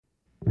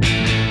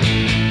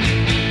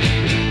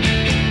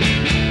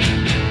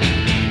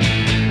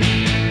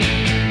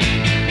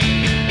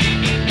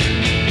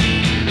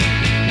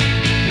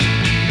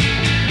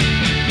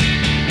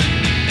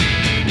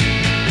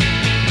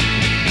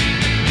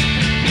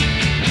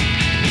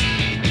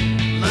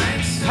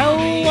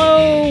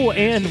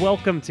and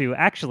welcome to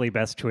Actually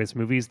Best Choice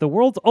Movies, the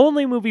world's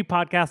only movie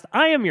podcast.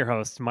 I am your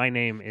host. My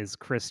name is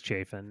Chris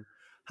Chafin.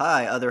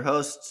 Hi, other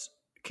hosts.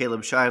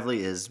 Caleb Shively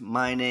is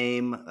my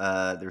name.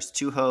 There's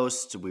two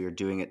hosts. We are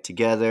doing it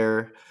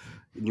together,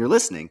 and you're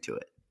listening to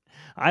it.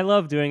 I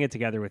love doing it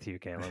together with you,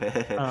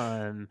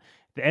 Caleb.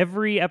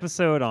 Every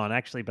episode on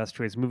Actually Best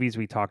Choice Movies,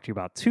 we talk to you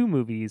about two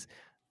movies.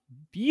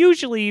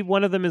 Usually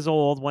one of them is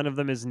old, one of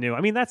them is new.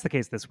 I mean, that's the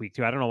case this week,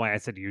 too. I don't know why I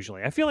said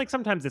usually. I feel like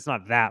sometimes it's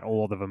not that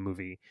old of a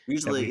movie.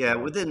 Usually, yeah,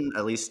 within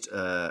at least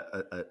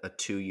a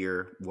 2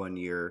 year, 1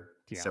 year,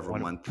 several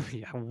months.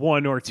 Yeah,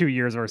 1 or 2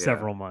 years or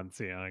several months.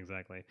 Yeah,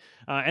 exactly.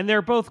 And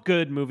they're both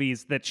good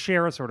movies that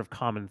share a sort of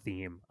common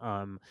theme.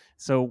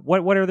 So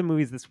what are the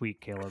movies this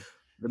week, Caleb?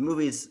 The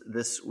movies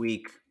this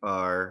week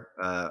are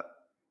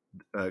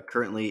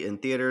currently in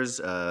theaters.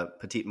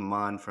 Petite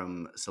Maman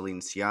from Celine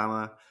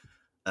Sciamma.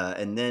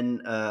 And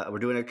then we're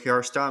doing a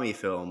Kiarostami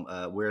film,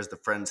 Where's the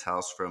Friend's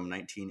House from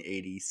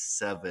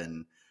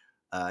 1987.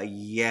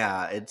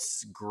 Yeah,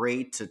 it's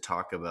great to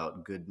talk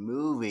about good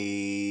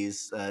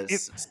movies.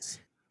 It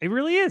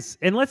really is.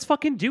 And let's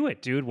fucking do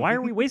it, dude. Why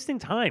are we wasting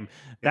time?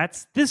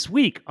 That's this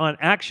week on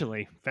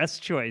Actually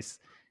Best Choice.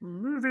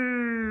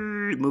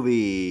 Movies.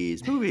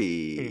 Oh,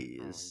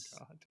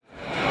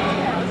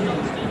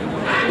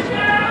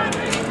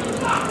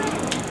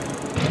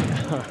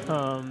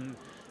 God.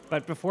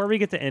 But before we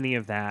get to any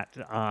of that,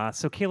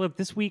 so Caleb,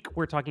 this week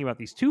we're talking about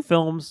these two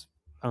films,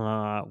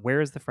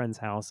 Where is the Friend's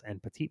House and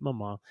Petite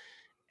Maman.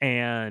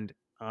 And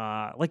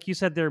like you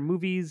said, they're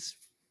movies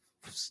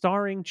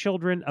starring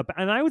children,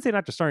 and I would say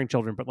not just starring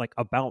children, but like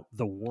about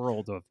the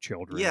world of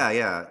children.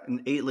 Yeah.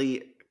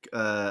 Innately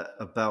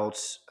about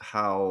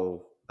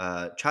how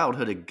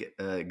childhood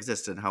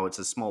exists and how it's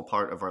a small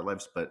part of our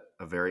lives, but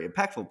a very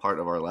impactful part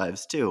of our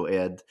lives too.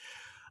 And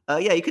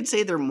yeah, you could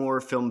say they're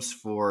more films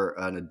for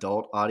an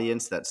adult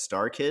audience that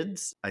star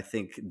kids. I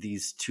think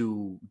these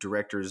two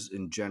directors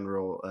in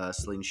general,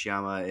 Celine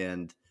Sciamma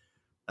and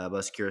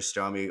Abbas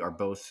Kiarostami, are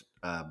both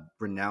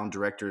renowned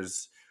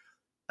directors,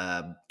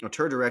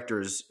 auteur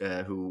directors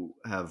who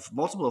have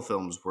multiple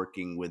films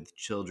working with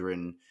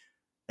children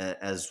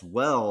as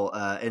well.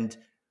 And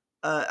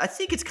I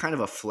think it's kind of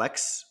a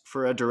flex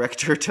for a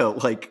director to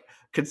like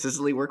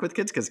consistently work with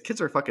kids because kids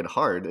are fucking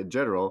hard in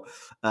general.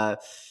 And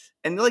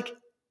like,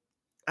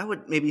 I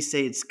would maybe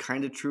say it's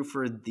kind of true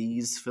for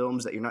these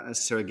films that you're not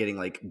necessarily getting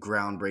like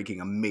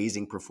groundbreaking,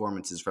 amazing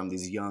performances from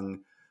these young,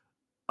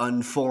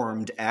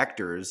 unformed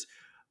actors.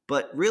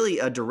 But really,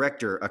 a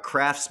director, a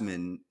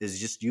craftsman,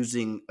 is just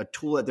using a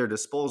tool at their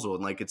disposal.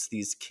 And like, it's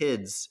these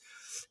kids,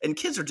 and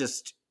kids are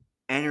just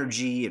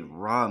energy and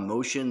raw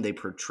emotion. They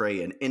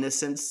portray an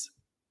innocence.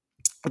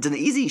 It's an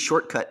easy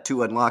shortcut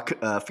to unlock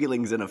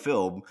feelings in a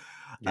film.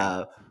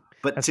 Yeah.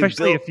 But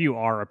especially if you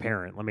are a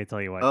parent, let me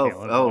tell you what,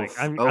 Caleb.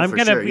 I'm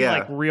gonna be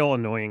like real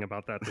annoying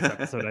about that this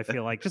episode. I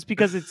feel like just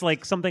because it's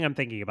like something I'm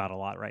thinking about a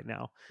lot right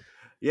now.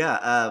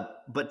 Yeah,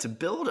 but to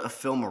build a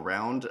film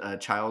around a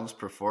child's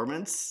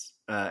performance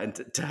and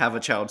to have a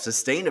child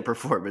sustain a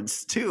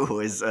performance too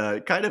is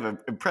kind of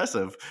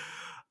impressive.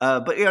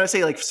 But you know, I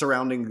say like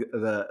surrounding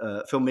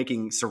the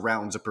filmmaking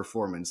surrounds a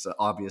performance.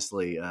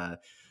 Obviously, a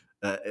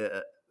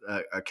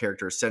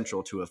character is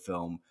central to a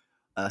film.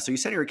 So you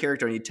center your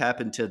character and you tap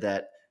into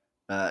that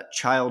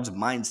child's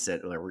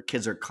mindset where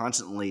kids are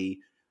constantly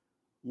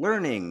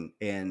learning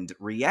and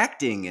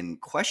reacting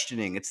and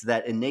questioning. It's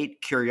that innate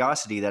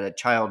curiosity that a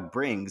child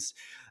brings.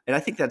 And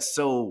I think that's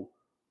so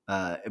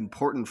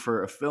important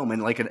for a film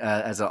and like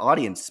as an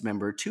audience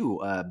member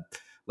too.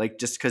 Like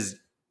just because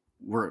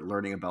we're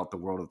learning about the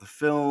world of the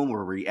film,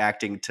 we're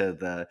reacting to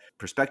the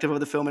perspective of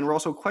the film, and we're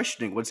also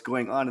questioning what's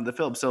going on in the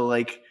film. So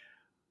like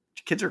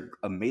kids are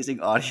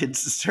amazing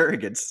audience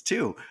surrogates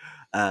too.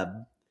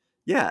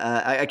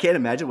 I can't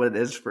imagine what it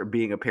is for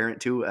being a parent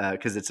too,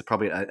 because it's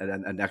probably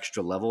an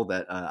extra level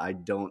that I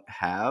don't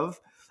have.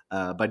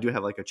 But I do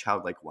have like a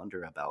childlike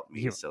wonder about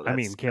me. I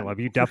mean, Caleb,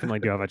 you definitely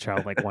do have a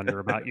childlike wonder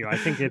about you. I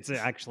think it's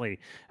actually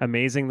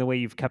amazing the way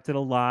you've kept it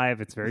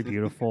alive. It's very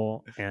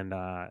beautiful, and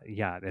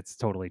yeah, it's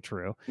totally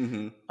true.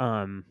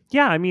 Mm-hmm.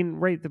 Yeah, I mean,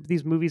 right?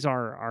 These movies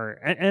are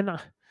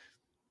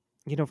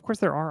you know, of course,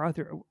 there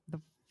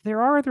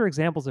are other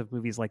examples of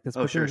movies like this,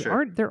 but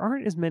there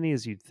aren't as many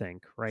as you'd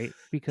think, right?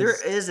 Because there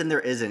is and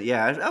there isn't.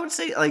 Yeah, I would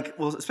say like,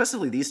 well,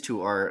 especially these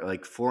two are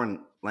like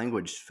foreign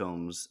language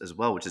films as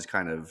well, which is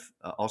kind of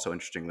also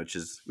interesting. Which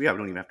is we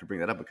don't even have to bring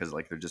that up because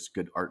like they're just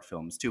good art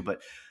films too.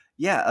 But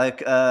yeah,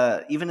 like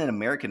even in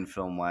American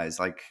film wise,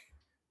 like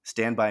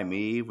Stand By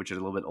Me, which is a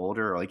little bit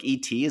older, or like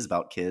E.T. is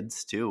about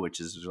kids too,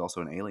 which is there's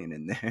also an alien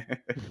in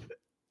there.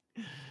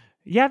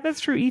 Yeah, that's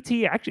true.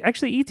 E.T.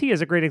 Actually, E.T.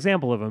 is a great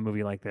example of a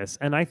movie like this,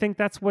 and I think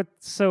that's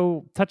what's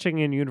so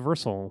touching and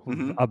universal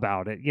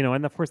about it. You know,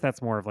 and of course,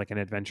 that's more of like an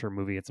adventure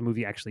movie. It's a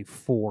movie actually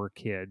for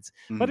kids,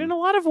 but in a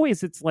lot of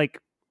ways, it's like,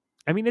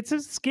 I mean, it's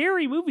a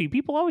scary movie.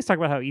 People always talk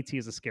about how E.T.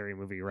 is a scary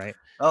movie, right?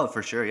 Oh,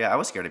 for sure. Yeah, I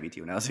was scared of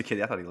E.T. when I was a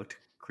kid. I thought he looked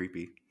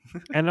creepy.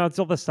 And it's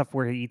all the stuff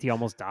where E.T.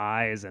 almost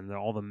dies, and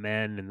all the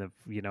men in the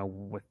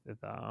with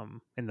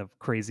in the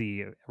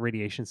crazy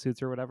radiation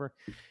suits or whatever.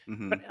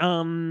 But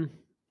Hmm.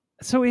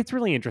 so it's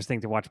really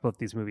interesting to watch both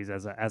these movies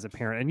as a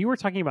parent. And you were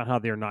talking about how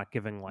they're not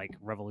giving like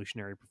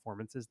revolutionary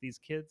performances, these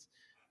kids,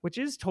 which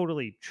is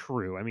totally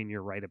true. I mean,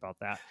 you're right about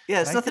that. Yeah,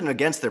 But it's I nothing think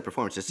against their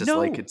performance. It's just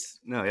like no, it's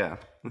no, yeah.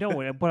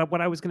 no. But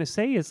what I was going to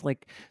say is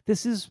like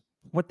this is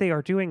what they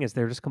are doing is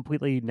they're just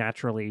completely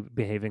naturally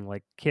behaving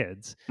like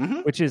kids, Hmm.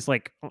 which is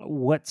like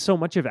what so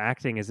much of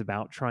acting is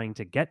about trying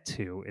to get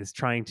to is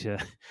trying to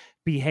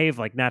behave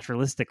like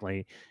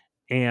naturalistically.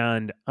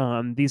 And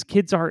these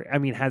kids are, I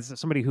mean, has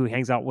somebody who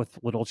hangs out with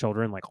little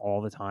children like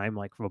all the time,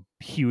 like for a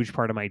huge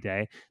part of my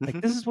day, like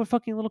this is what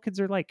fucking little kids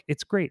are like.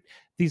 It's great.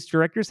 These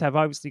directors have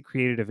obviously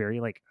created a very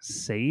like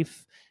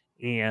safe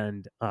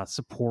and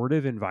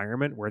supportive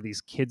environment where these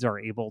kids are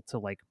able to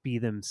like be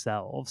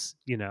themselves,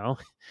 and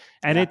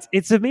Yeah.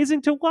 it's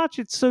amazing to watch.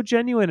 It's so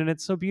genuine and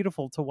it's so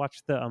beautiful to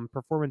watch the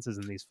performances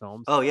in these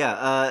films. Oh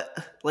yeah.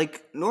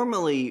 Like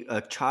normally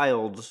a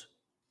child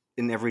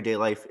in everyday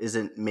life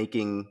isn't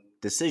making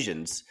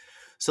decisions.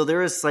 So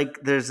there's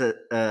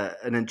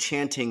an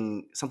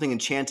enchanting something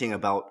enchanting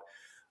about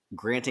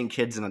granting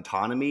kids an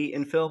autonomy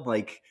in film.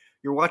 Like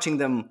you're watching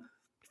them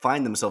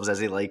find themselves as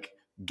they like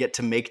get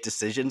to make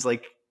decisions.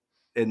 Like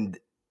and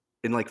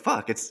like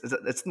fuck, it's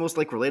the most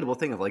like relatable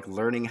thing of like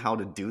learning how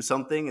to do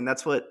something, and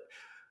that's what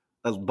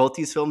both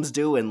these films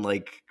do. And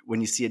like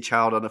when you see a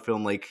child on a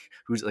film like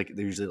who's like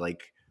they usually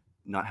like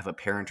not have a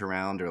parent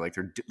around or like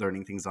they're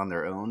learning things on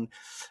their own,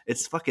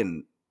 it's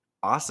fucking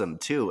awesome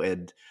too.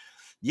 And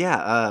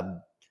yeah,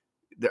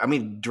 I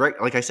mean, direct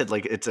like I said,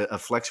 like it's a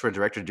flex for a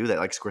director to do that.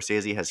 Like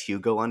Scorsese has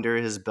Hugo under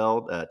his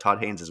belt. Todd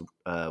Haynes' is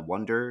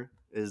Wonder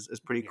is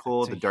pretty Yeah,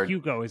 cool. so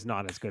Hugo is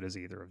not as good as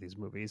either of these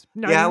movies.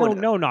 No, I Yeah, I mean, would,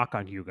 no knock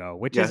on Hugo,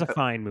 which is yeah, a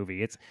fine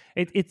movie.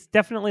 It's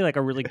definitely like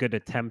a really good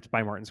attempt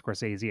by Martin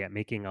Scorsese at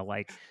making a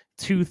like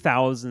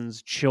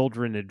 2000s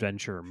children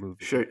adventure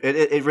sure. movie.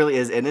 It really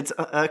is, and it's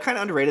kind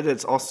of underrated.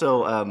 It's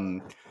also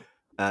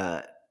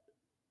uh,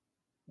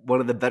 one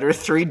of the better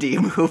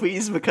 3D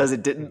movies because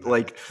it didn't That's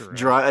like true.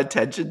 draw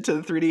attention to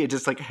the 3D. It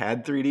just like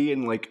had 3D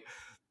and like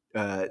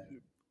uh,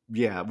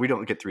 yeah, we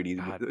don't get 3D.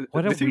 God, The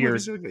 3D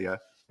movies are good, yeah.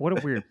 what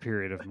a weird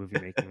period of movie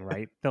making,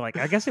 right? They're like,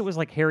 I guess it was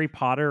like Harry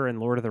Potter and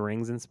Lord of the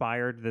Rings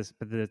inspired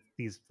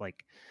these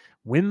like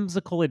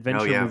whimsical Oh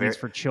adventure yeah, movies very.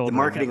 for The children that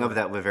marketing were of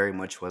that very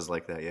much was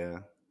like that. Yeah.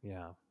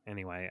 yeah.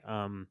 Anyway,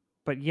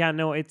 but yeah,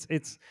 no, it's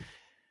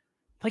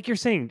like you're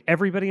saying,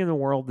 everybody in the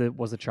world that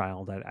was a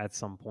child at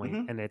some point,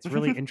 Hmm. and it's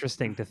really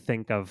interesting to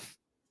think of,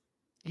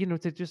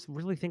 to just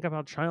really think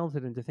about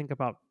childhood and to think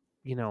about,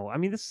 I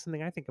mean, this is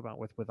something I think about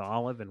with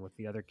Olive and with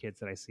the other kids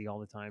that I see all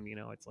the time.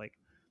 It's like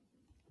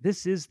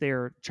this is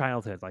their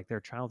childhood, like their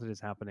childhood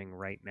is happening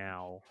right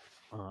now,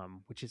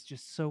 which is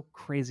just so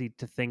crazy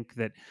to think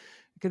that.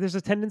 Because there's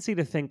a tendency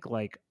to think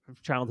like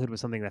childhood was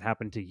something that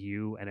happened to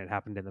you and it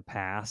happened in the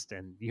past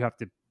and you have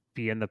to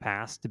be in the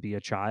past to be a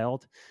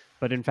child,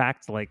 but in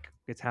fact like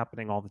it's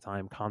happening all the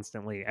time,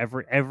 constantly.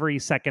 Every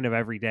second of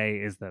every day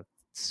is the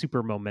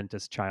super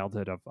momentous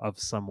childhood of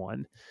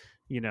someone,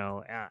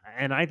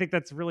 and I think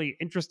that's a really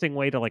interesting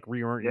way to like Yeah.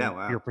 reorient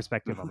Wow. your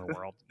perspective on the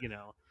world.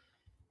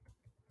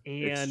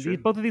 It's And true.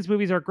 both of these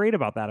movies are great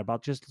about that,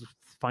 about just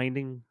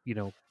finding,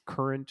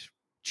 current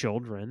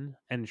children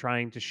and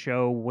trying to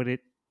show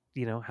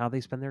how they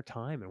spend their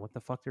time and what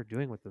the fuck they're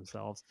doing with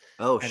themselves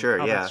Oh and sure.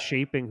 how that's Yeah.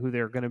 shaping who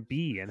they're going to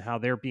be and how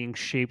they're being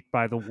shaped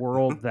by the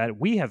world that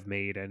we have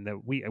made and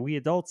that we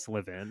adults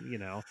live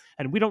in,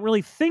 and we don't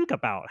really think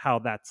about how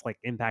that's like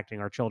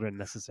impacting our children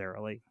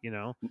necessarily.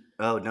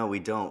 Oh no, we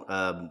don't.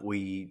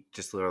 We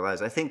just live our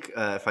lives. I think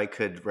if I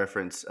could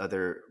reference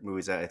other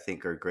movies that I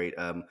think are great,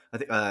 I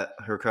think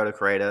Ricardo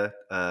Correia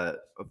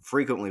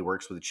frequently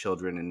works with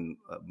children in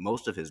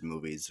most of his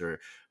movies,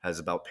 or has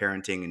about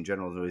parenting in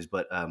general movies.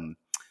 But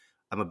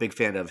I'm a big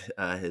fan of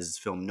his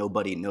film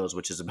Nobody Knows,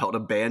 which is about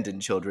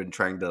abandoned children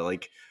trying to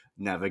like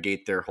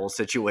navigate their whole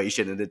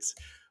situation, and it's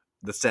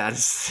the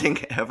saddest thing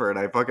ever. And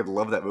I fucking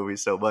love that movie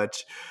so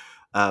much.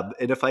 And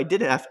if I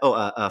did have,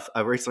 I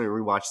recently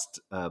rewatched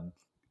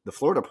the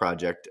Florida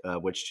Project,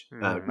 which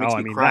Oh, makes I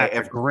me mean, cry.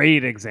 that's a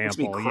great Makes me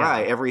example.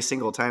 cry Yeah. every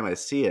single time I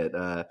see it.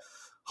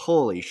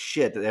 Holy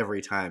shit!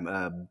 Every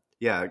time.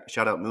 Yeah,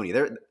 shout out Mooney.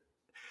 There,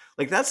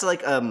 like that's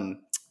like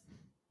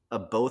a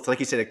both like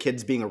you said, a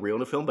kid's being a real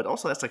in a film, but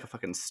also that's like a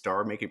fucking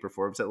star making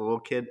performance. That little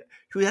kid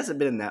who hasn't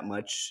been in that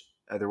much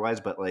otherwise,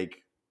 but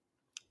like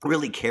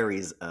really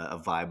carries a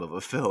vibe of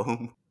a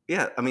film.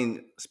 Yeah, I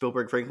mean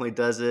Spielberg frequently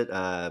does it.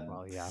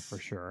 Well, yeah, for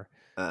sure.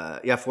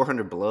 Yeah,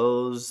 400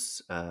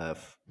 Blows.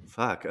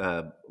 Fuck.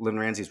 Lynn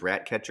Ramsey's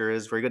Ratcatcher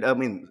is very good. I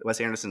mean,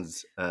 Wes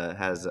Anderson's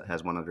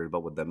has one under his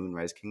belt with the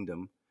Moonrise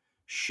Kingdom.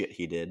 Shit,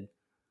 he did.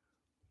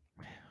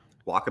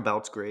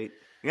 Walkabout's great.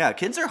 Yeah,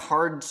 kids are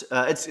hard.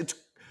 It's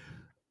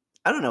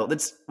I don't know.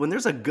 That's when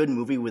there's a good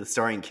movie with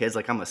starring kids.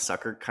 Like I'm a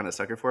sucker, kind of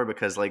sucker for it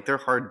because like they're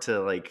hard to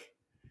like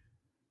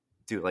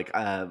do. Like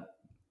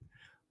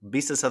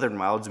Beast of Southern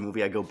Wild's a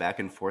movie I go back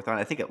and forth on.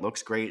 I think it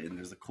looks great and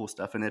there's the cool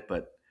stuff in it,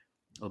 but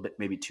a little bit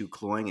maybe too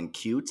cloying and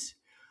cute.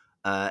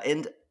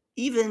 And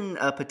even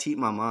Petite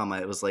Maman,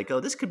 I was like, oh,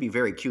 this could be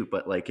very cute,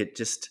 but like it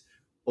just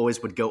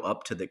always would go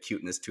up to the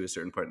cuteness to a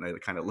certain part, and I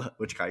kind of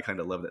which I kind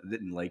of love that it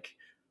didn't like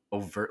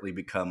overtly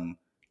become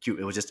cute.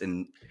 It was just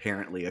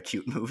inherently a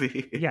cute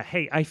movie. Yeah.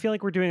 Hey, I feel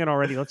like we're doing it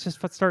already. Let's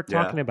start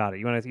Yeah, talking about it.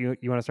 You want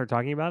to start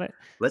talking about it?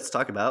 let's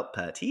talk about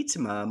Petite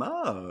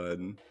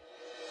Maman.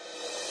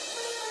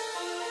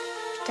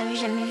 Je t'avais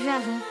jamais vu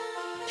avant.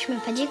 Tu m'as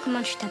pas dit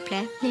comment tu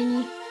t'appelais.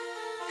 Lenny.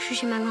 Je suis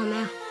chez ma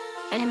grand-mère.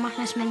 Elle est morte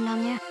la semaine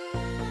dernière.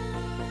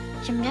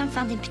 J'aime bien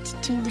faire des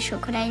petites tiges de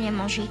chocolat et les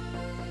manger.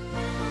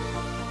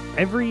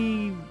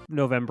 Every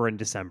November and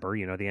December,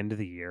 the end of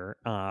the year,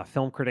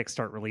 film critics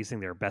start releasing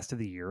their best of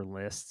the year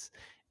lists.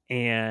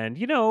 And,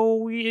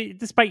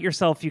 despite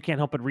yourself, you can't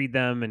help but read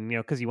them. And,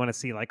 because you want to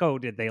see, like, oh,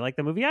 did they like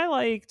the movie I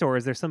liked? Or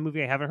is there some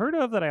movie I haven't heard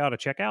of that I ought to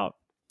check out?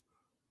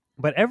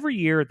 But every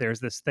year there's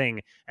this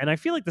thing, and I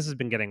feel like this has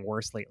been getting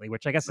worse lately,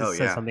 which I guess Oh says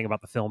yeah. something about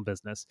the film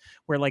business,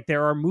 where like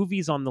there are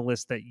movies on the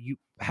list that you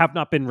have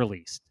not been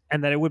released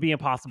and that it would be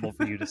impossible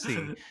for you to see.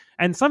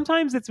 And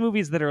sometimes it's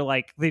movies that are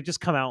like they just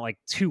come out like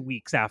 2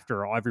 weeks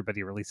after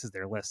everybody releases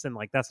their list, and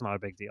like that's not a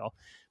big deal.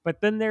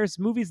 But then there's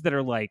movies that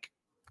are like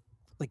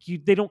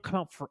they don't come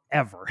out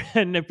forever,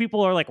 and then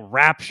people are like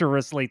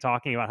rapturously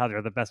talking about how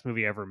they're the best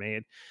movie ever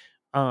made.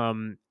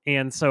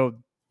 And so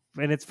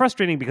and it's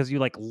frustrating because you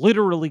like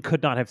literally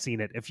could not have seen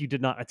it if you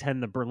did not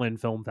attend the Berlin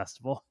Film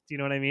Festival. Do you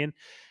know what I mean?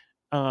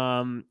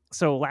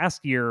 So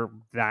last year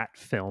that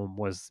film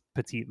was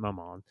Petite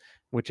Maman,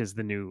 which is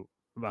the new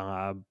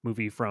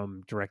movie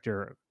from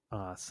director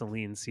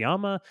Celine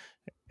Sciamma.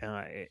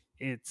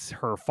 It's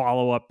her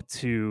follow-up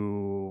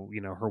to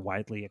her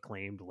widely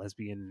acclaimed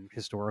lesbian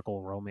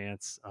historical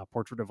romance,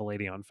 Portrait of a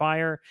Lady on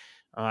Fire,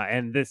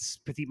 and this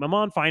Petite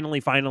Maman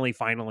finally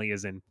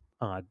is in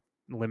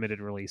limited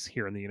release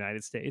here in the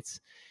United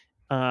States.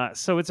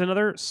 So it's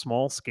another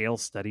small scale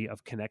study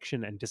of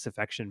connection and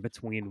disaffection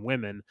between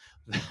women.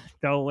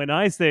 Though when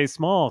I say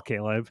small,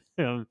 Caleb,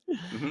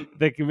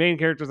 the main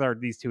characters are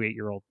these two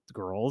 8-year-old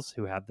girls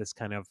who have this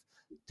kind of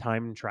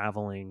time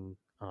traveling,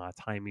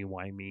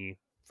 timey-wimey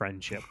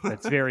friendship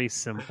that's very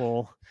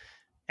simple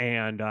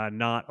and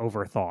not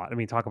overthought. I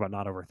mean, talk about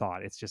not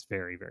overthought. It's just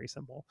very, very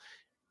simple.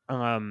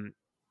 Um,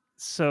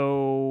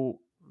 so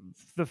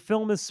the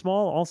film is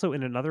small also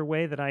in another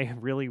way that I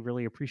really,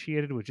 really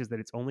appreciated, which is that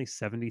it's only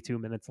 72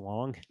 minutes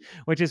long,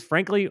 which is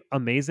frankly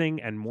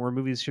amazing. And more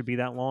movies should be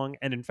that long.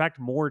 And in fact,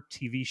 more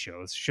TV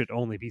shows should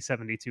only be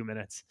 72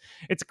 minutes.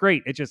 It's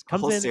great. It just A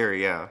comes whole in,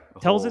 series, yeah, a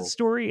tells its whole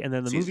story, and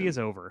then the movie is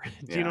season, over.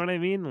 Do you know yeah. what I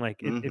mean?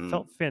 Like it Mm-hmm.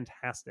 felt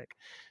fantastic.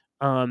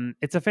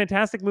 It's a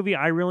fantastic movie.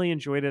 I really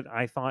enjoyed it.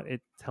 I thought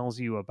it tells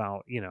you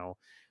about,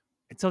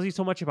 it tells you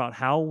so much about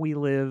how we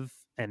live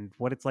and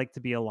what it's like to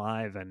be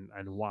alive and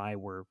why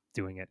we're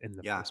doing it in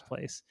the Yeah. first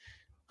place.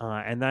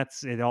 And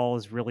that's it all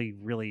is really,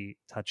 really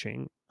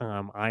touching.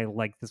 I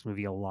like this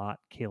movie a lot.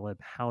 Caleb,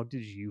 how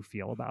did you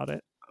feel about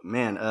it?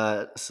 Man,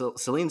 so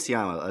Celine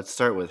Sciamma, let's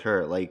start with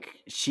her. Like,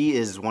 she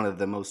is one of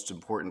the most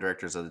important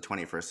directors of the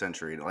 21st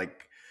century.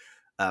 Like,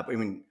 I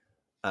mean,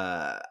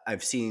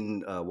 I've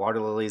seen Water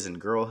Lilies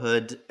and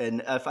Girlhood,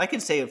 and if I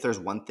could say if there's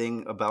one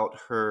thing about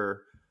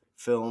her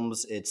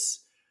films,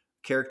 it's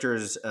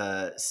characters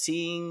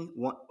seeing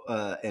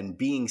and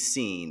being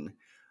seen.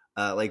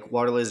 Like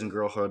Water Lilies and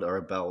Girlhood are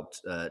about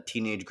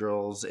teenage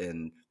girls,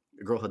 and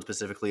Girlhood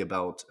specifically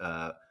about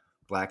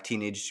black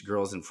teenage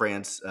girls in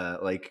France,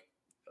 like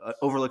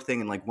overlooked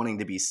thing and like wanting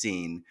to be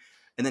seen.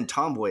 And then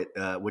Tomboy,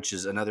 which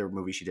is another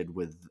movie she did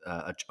with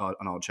an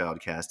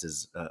all-child cast,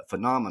 is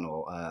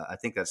phenomenal. I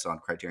think that's on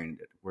Criterion,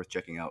 worth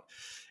checking out.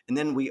 And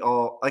then we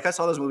all like I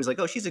saw those movies like,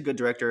 oh, she's a good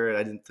director.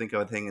 I didn't think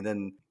of a thing, and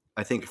then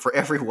I think for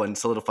everyone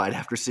solidified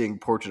after seeing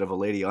Portrait of a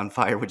Lady on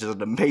Fire, which is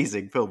an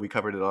amazing film. We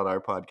covered it on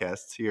our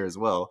podcasts here as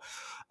well.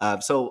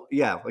 So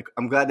yeah, like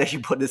I'm glad that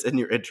you put this in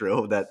your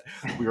intro that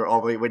we were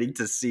all waiting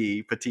to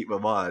see Petite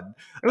Maman.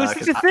 It was such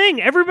Because a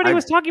thing. Everybody I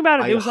was talking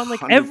about it. I It was on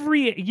like 100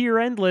 every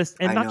year-end list,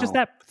 and I not just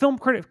know. that. Film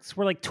critics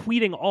were like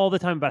tweeting all the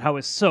time about how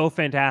it's so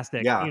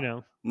fantastic.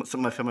 Yeah,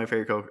 some of my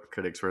favorite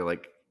critics were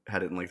like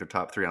had it in like their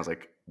top three. I was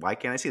like, why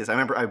can't I see this? I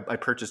remember I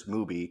purchased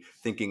Mubi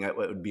thinking it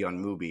would be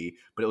on Mubi,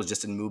 but it was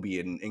just in Mubi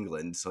in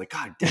England. So like,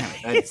 God damn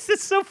it! It's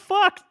just so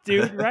fucked,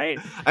 dude. Right?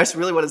 I just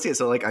really want to see it.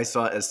 So like, I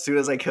saw it as soon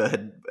as I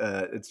could.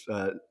 It's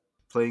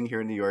playing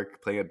here in New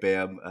York, playing at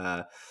BAM.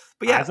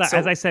 But yeah, As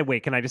I so said,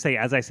 wait, can I just say,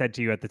 as I said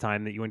to you at the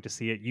time that you went to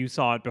see it, you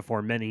saw it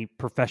before many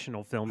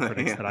professional film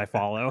critics that I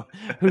follow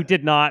who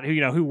did not,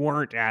 who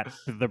weren't at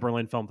the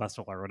Berlin Film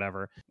Festival or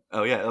whatever.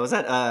 Oh yeah, it was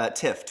at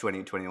TIFF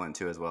 2021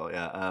 too as well.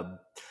 Yeah,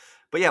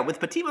 but yeah, with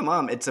Petite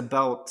Maman, it's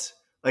about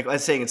like I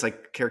was saying, it's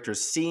like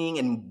characters seeing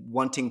and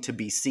wanting to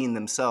be seen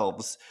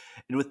themselves,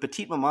 and with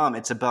Petite Maman,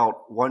 it's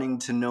about wanting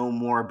to know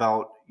more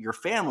about your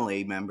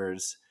family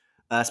members,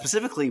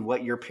 specifically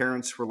what your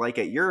parents were like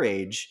at your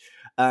age.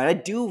 I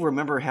do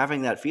remember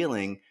having that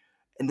feeling,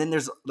 and then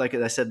there's like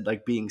I said,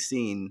 like being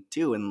seen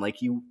too, and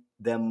like you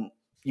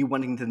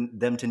wanting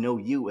them to know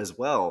you as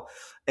well,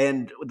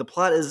 and the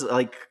plot is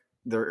like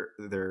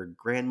their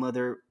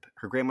grandmother,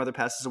 her grandmother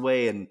passes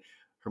away, and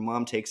her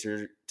mom takes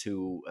her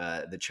to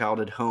the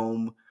childhood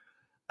home.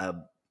 Uh,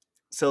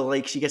 so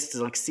like she gets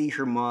to like see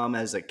her mom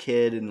as a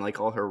kid and like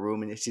all her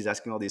room, and she's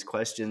asking all these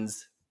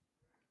questions.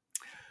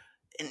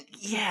 And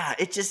yeah,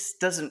 it just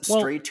doesn't Well,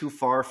 stray too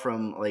far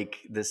from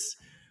like this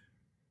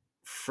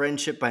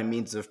friendship by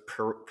means of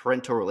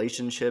parental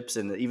relationships,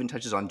 and it even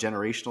touches on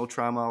generational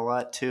trauma a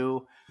lot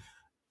too.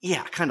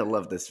 Yeah, I kind of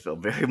love this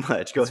film very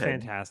much. Go it's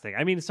ahead. fantastic.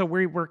 I mean, so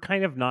we're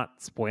kind of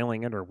not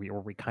spoiling it, or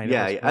we kind of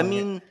are Yeah, I spoiling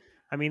it. mean,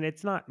 I mean,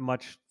 it's not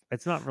much.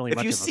 It's not really if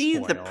much you of a see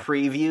the spoil.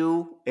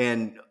 preview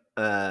and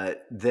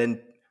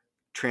then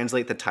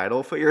translate the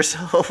title for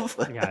yourself,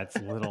 Yeah, it's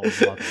Little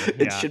Mother.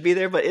 it Yeah. should be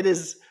there. But it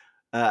is.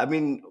 I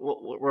mean,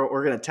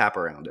 we're gonna tap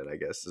around it. I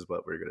guess is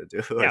what we're gonna do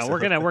Yeah, ourselves.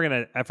 we're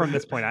gonna from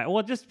this point.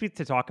 Well, just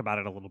to talk about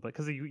it a little bit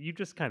because you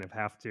just kind of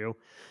have to.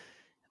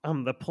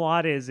 The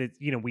plot is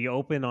we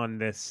open on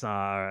this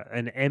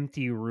an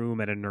empty room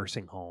at a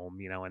nursing home,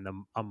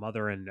 and a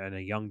mother and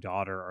a young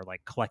daughter are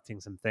like collecting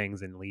some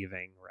things and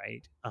leaving,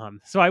 right?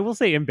 So I will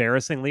say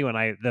embarrassingly when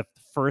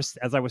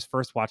as I was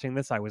first watching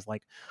this, I was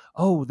like,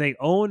 oh, they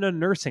own a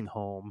nursing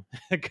home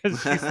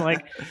because she's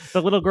like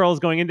the little girl is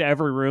going into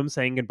every room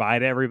saying goodbye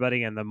to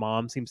everybody, and the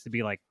mom seems to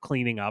be like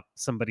cleaning up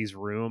somebody's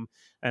room.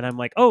 And I'm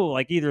like, oh,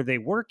 like either they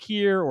work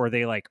here or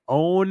they like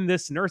own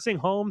this nursing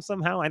home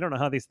somehow. I don't know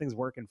how these things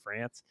work in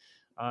France.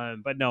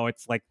 But no,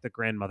 it's like the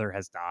grandmother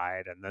has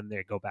died, and then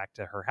they go back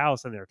to her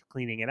house and they're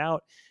cleaning it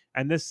out.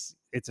 And it's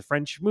a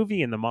French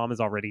movie, and the mom is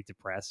already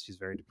depressed. She's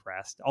very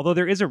depressed. Although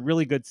there is a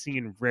really good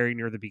scene very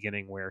near the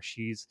beginning where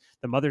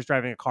the mother's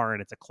driving a car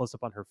and it's a close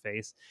up on her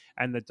face,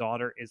 and the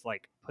daughter is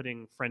like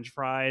putting French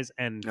fries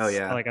and Oh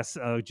yeah, like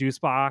a juice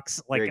box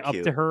like very up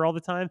to cute. her all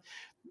the time.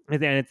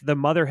 And then the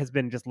mother has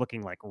been just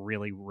looking like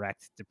really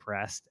wrecked,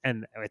 depressed,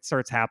 and it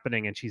starts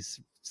happening, and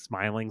she's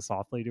smiling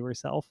softly to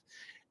herself.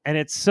 And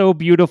it's so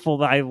beautiful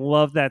that I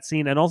love that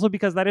scene. And also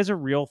because that is a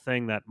real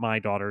thing that my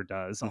daughter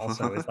does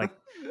also is like,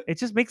 it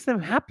just makes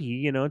them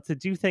happy, to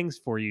do things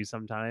for you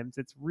sometimes.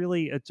 It's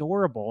really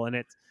adorable. And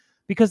it's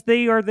because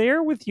they are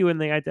there with you and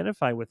they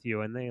identify with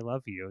you and they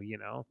love you.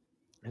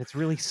 And it's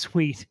really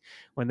sweet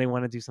when they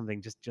want to do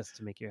something just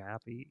to make you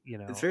happy.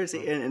 It's very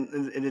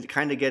and it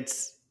kind of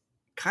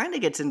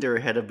gets into her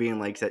head of being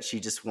like that. She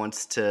just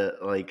wants to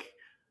like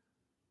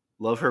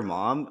love her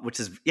mom, which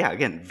is yeah,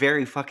 again,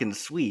 very fucking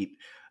sweet,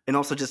 and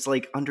also just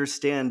like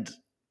understand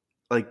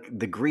like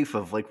the grief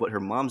of like what her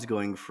mom's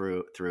going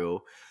through.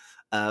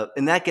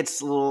 And that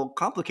gets a little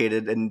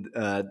complicated. And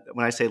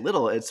when I say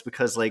little, it's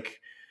because like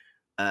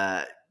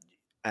uh,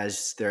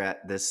 as they're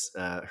at this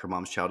her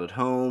mom's childhood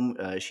home,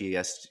 she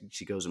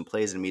goes and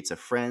plays and meets a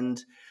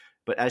friend.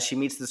 But as she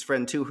meets this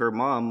friend too, her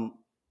mom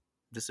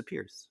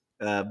disappears.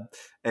 And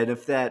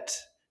if that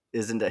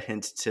isn't a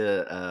hint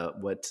to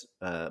what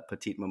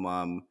Petite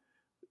Maman,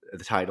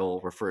 the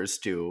title, refers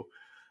to,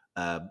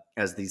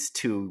 as these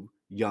two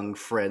young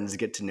friends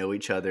get to know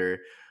each other.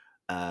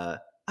 I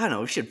don't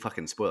know. We should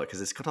fucking spoil it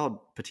because it's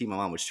called Petite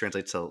Maman, which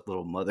translates to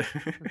little mother.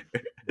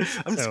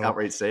 I'm just So,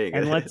 outright saying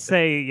and it. let's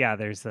say, yeah,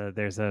 there's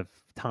a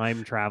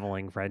time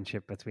traveling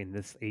friendship between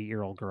this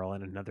 8-year-old girl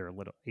and another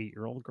little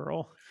 8-year-old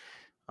girl.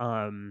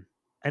 Um,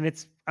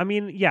 and I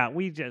mean, yeah,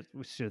 we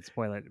should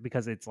spoil it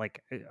because it's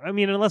like, I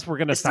mean, unless we're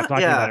gonna It's stop not.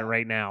 talking about it Yeah.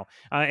 right now.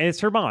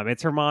 It's her mom.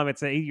 It's her mom.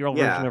 It's an 8-year-old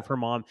version Yeah. of her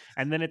mom.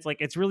 And then it's like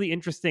it's really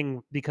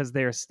interesting because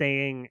they're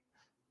staying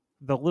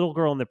the little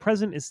girl in the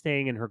present is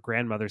staying in her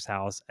grandmother's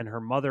house, and her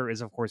mother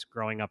is of course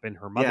growing up in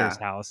her mother's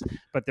Yeah. house,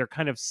 but they're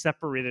kind of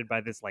separated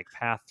by this like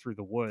path through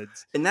the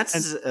woods. And And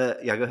that's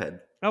yeah. Go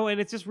ahead. and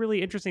it's just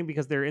really interesting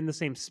because they're in the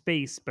same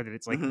space, but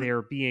it's like Hmm.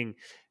 they're being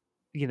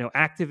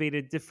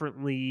activated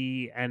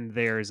differently. And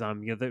there's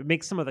that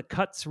makes some of the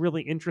cuts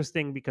really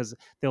interesting because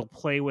they'll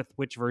play with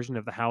which version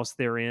of the house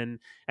they're in.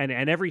 And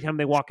every time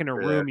they walk in a Sure.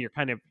 room, you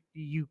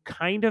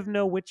kind of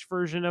know which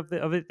version of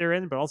it they're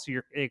in, but also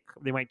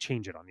they might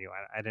change it on you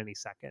at any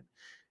second.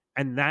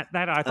 And that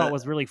I thought Uh,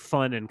 was really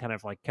fun and kind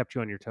of like kept you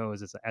on your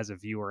toes as a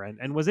viewer,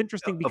 and was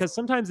interesting of, because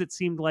sometimes it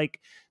seemed like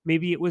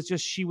maybe it was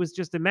just she was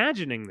just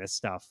imagining this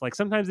stuff. Like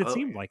sometimes it oh,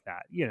 seemed like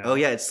that, oh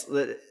yeah. It's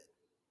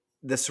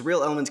the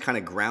surreal elements kind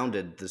of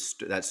grounded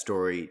that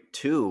story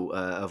too,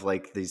 of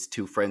like these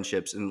two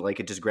friendships, and like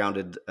it just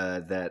grounded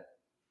that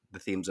the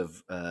themes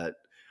of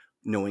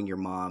knowing your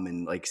mom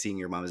and like seeing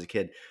your mom as a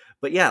kid.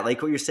 But yeah,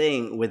 like what you're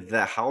saying with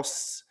the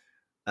house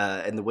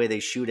and the way they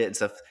shoot it and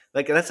stuff,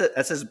 like that's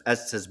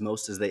as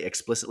most as they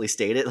explicitly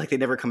state it. Like they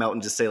never come out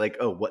and just say like,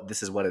 oh, what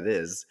this is what it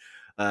is.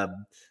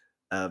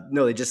 Um,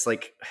 no, they just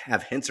like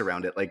have hints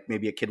around it. Like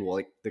maybe a kid will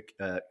like the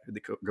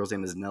girl's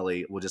name is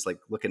Nellie will just like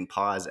look and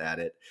pause at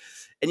it,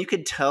 and you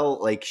could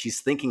tell like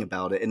she's thinking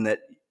about it and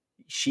that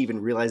she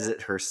even realizes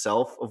it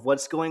herself of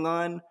what's going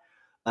on.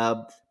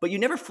 But you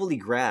never fully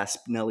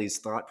grasp Nellie's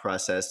thought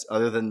process,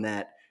 other than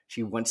that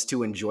she wants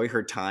to enjoy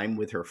her time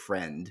with her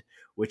friend,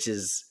 which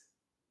is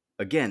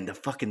again the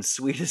fucking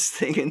sweetest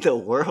thing in the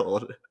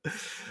world. Oh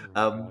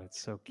my Um, god,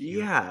 it's so cute.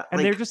 yeah, And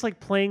they're like just like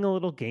playing a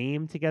little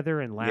game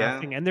together and yeah,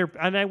 laughing.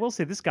 And I will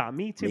say this got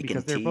me too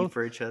because making tea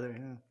for each other.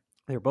 Yeah.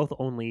 they're both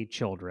only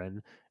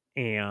children.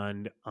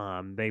 and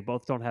they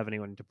both don't have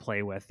anyone to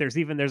play with. There's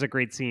a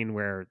great scene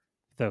where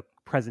the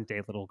present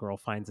day little girl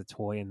finds a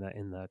toy in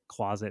the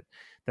closet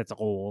that's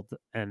old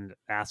and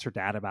asks her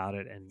dad about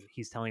it, and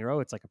he's telling her, oh,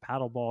 it's like a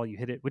paddle ball, you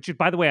hit it, which is,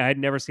 by the way, I had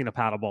never seen a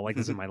paddle ball like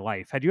this in my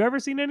life. Had you ever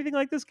seen anything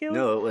like this, Caleb?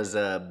 No, it was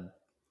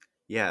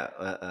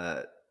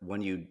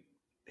when you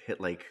hit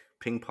like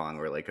ping pong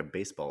or like a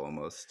baseball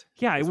almost.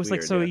 Yeah, it It's was like,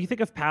 weird, so yeah. you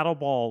think of paddle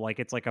ball like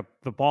it's like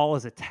the ball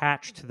is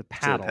attached to the To the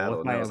paddle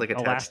paddle. by No, it a was like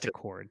attached to elastic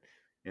cord.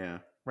 yeah.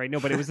 Right,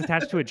 no, but it was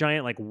attached to a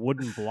giant, like,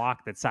 wooden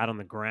block that sat on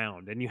the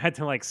ground, and you had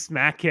to, like,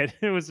 smack it.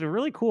 It was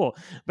really cool.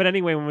 But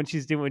anyway, when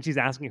she's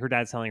asking, her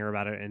dad's telling her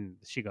about it, and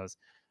she goes,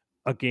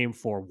 "A game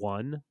for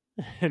one?"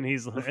 And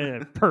he's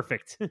like,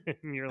 "Perfect."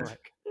 And you're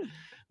like,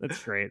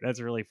 "That's great. That's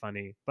really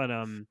funny." But,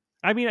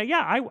 I mean,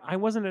 yeah, I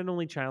wasn't an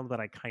only child, but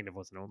I kind of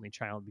was an only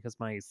child because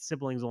my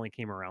siblings only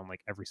came around,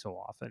 like, every so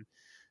often.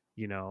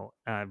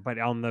 But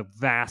on the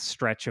vast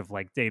stretch of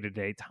like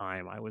day-to-day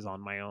time, I was on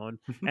my own.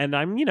 And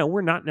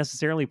we're not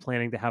necessarily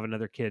planning to have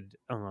another kid,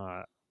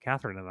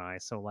 Catherine and I.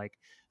 So like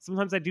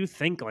sometimes I do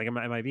think like, am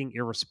I being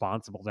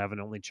irresponsible to have an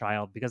only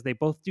child, because they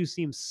both do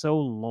seem so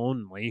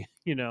lonely.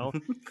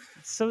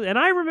 So, and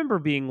I remember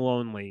being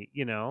lonely.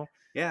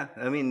 Yeah,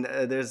 I mean,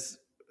 there's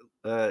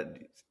uh,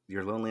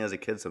 you're lonely as a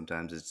kid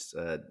sometimes. It's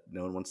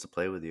no one wants to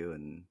play with you,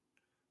 and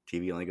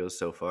TV only goes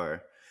so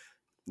far.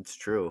 It's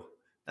true.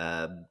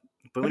 Uh,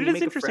 but But when it you is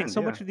make a interesting. friend,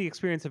 So yeah, much of the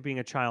experience of being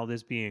a child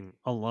is being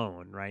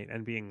alone, right?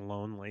 And being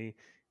lonely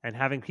and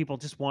having people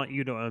just want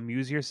you to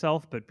amuse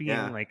yourself, but being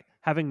yeah, like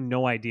having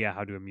no idea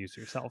how to amuse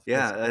yourself,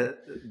 yeah.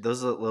 basically.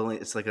 Those are lonely.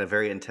 It's like a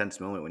very intense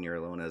moment when you're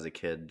alone as a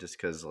kid, just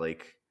because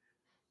like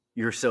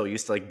you're so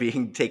used to like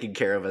being taken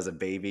care of as a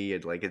baby,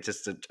 and like it's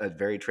just a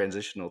very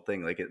transitional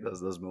thing. Like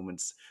those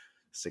moments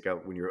stick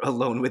out when you're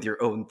alone with your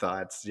own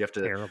thoughts. You have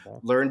to Terrible.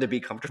 learn to be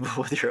comfortable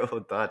with your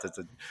own thoughts. It's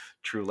a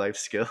true life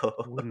skill.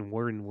 Wouldn't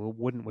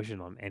wish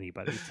it on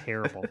anybody.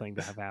 Terrible thing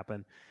to have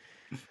happen.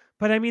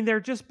 But I mean, they're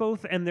just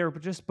both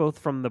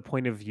from the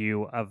point of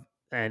view of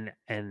and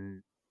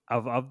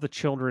of the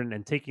children,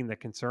 and taking the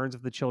concerns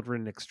of the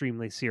children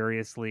extremely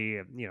seriously,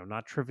 and,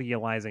 not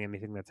trivializing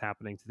anything that's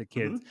happening to the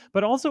kids. Hmm.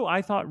 But also,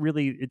 I thought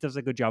really it does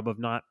a good job of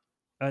not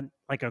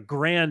like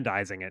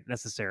aggrandizing it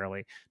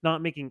necessarily,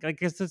 not making. I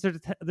guess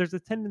there's a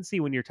tendency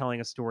when you're telling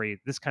a story,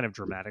 this kind of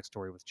dramatic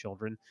story with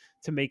children,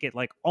 to make it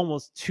like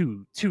almost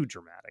too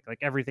dramatic. Like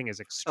everything is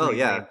Oh extremely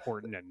yeah,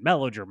 important and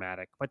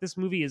melodramatic. But this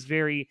movie is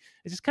very,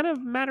 it's just kind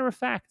of matter of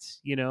fact.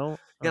 yeah.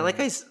 Like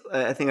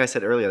I think I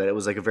said earlier that it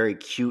was like a very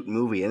cute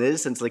movie, and it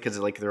is since like because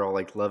like they're all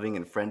like loving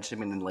and friendship,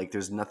 and like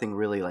there's nothing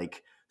really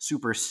like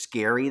super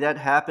scary that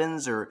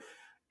happens, or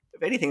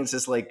if anything, it's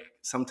just like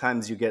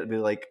sometimes you get to be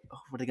like, oh,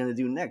 what are they gonna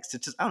do next?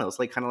 It's just I don't know. It's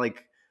like kind of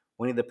like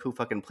Winnie the Pooh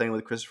fucking playing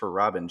with Christopher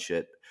Robin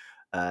shit.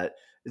 Uh,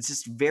 it's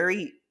just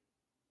very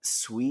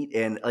sweet,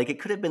 and like it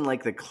could have been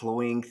like the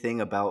cloying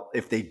thing about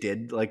if they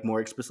did like more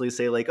explicitly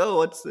say like,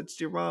 oh, it's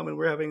your mom and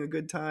we're having a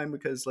good time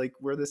because like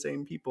we're the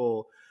same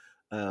people.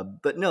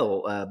 But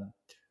no,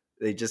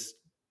 they just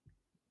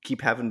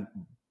keep having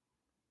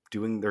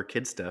doing their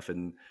kid stuff,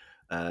 and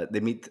they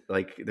meet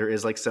like there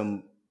is like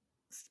some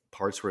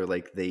parts where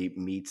like they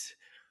meet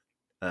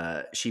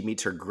she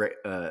meets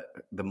the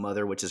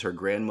mother, which is her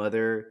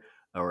grandmother,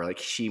 or like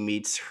she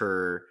meets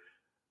her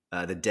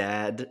the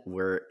dad,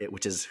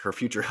 which is her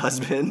future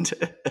husband.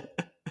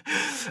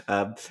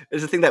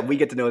 There's a thing that we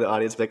get to know the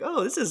audience, like,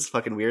 oh, this is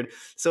fucking weird.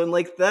 So in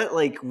like that,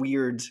 like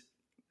weird,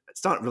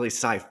 it's not really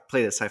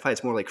play the sci-fi.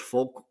 It's more like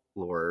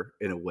folklore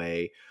in a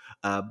way.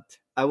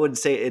 I would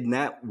say in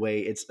that way,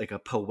 it's like a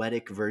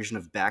poetic version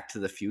of Back to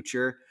the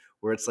Future,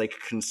 where it's like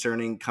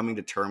concerning coming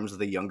to terms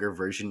with a younger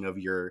version of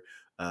your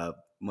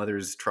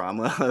mother's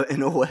trauma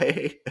in a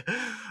way.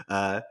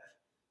 Uh,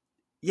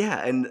 yeah,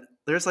 and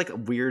there's like a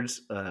weird,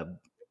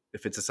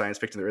 if it's a science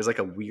fiction, there is like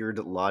a weird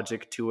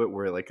logic to it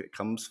where like it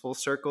comes full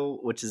circle,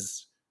 which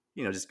is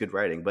just good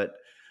writing. But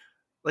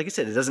like I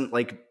said, it doesn't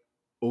like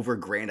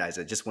overgrandize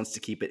it. It just wants to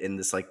keep it in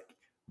this like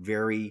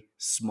very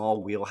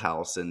small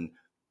wheelhouse, and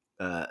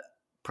uh,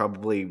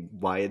 probably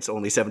why it's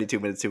only 72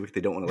 minutes too.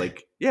 They don't want to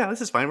like, yeah, this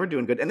is fine, we're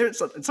doing good. And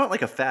it's not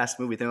like a fast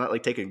movie. They're not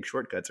like taking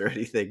shortcuts or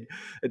anything.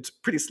 It's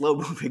pretty slow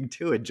moving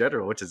too in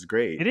general, which is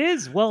great. It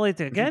is. Well,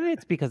 it's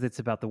because it's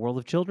about the world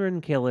of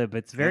children, Caleb.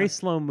 It's very Yeah.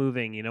 slow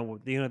moving.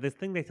 This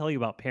thing they tell you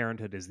about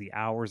parenthood is the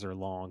hours are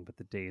long, but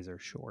the days are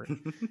short.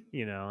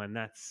 And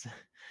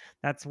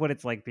that's what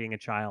it's like being a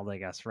child, I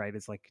guess, right?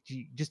 It's like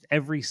just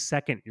every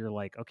second you're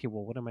like, okay,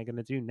 well, what am I going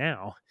to do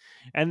now?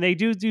 And they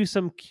do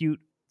some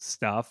cute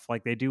stuff,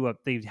 like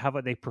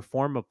they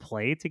perform a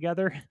play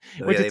together,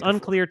 Oh which yeah, they it's perform.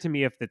 unclear to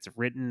me if it's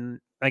written,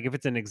 like if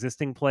it's an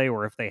existing play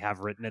or if they have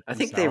written it I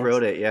think they themselves.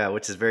 wrote it, yeah,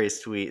 which is very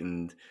sweet.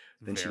 And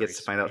then she Very gets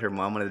to find out sweet. her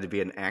mom wanted to be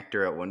an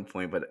actor at one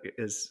point, but it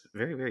is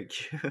very, very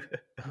cute.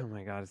 Oh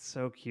my god, it's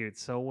so cute,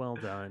 so well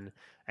done.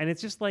 And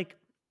it's just like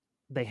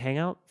they hang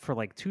out for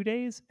like 2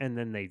 days, and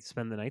then they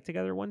spend the night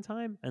together one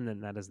time, and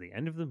then that is the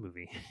end of the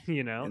movie,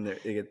 you know? And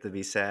they get to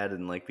be sad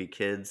and like be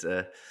kids.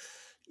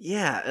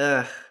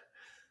 Yeah,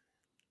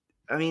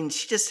 I mean,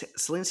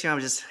 Celine Sciamma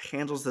just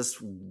handles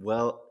this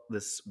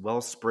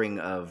wellspring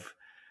of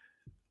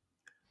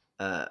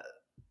uh,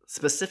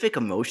 specific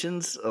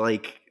emotions,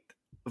 like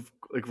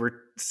we're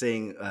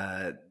saying,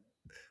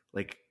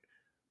 like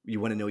you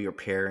want to know your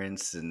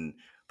parents, but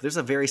there's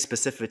a very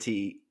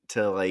specificity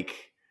to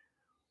like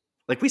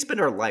we spend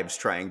our lives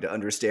trying to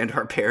understand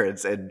our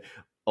parents and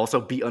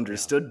also be Yeah.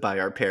 understood by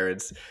our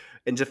parents,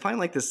 and to find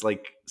like this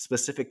like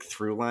specific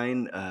through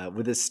line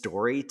with this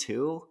story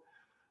too.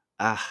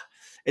 Ah,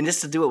 and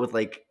just to do it with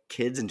like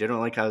kids in general,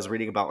 like I was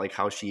reading about like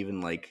how she even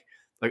like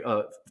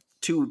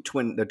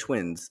the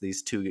twins,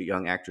 these two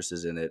young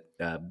actresses in it.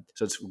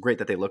 So it's great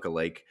that they look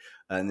alike,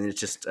 and then it's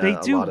just They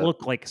a do lot of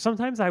look like,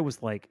 sometimes I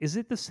was like, "Is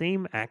it the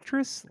same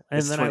actress?" And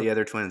it's then twin. Yeah,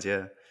 they're twins.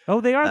 Yeah, oh,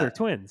 they are, uh, they're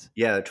twins.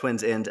 yeah, they're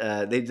twins, and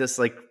they just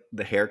like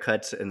the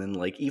haircuts, and then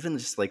like even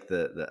just like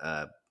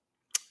the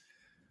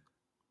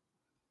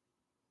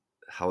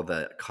how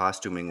the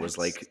costuming was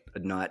That's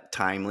like not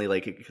timely,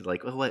 like it could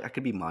like, oh, I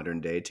could be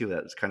modern day too.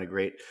 That was kind of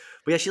great.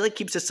 But yeah, she like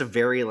keeps just a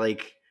very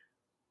like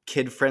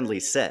kid friendly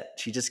set.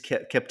 She just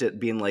kept it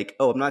being like,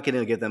 oh, I'm not going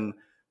to give them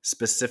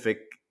specific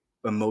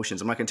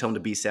emotions. I'm not going to tell them to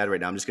be sad right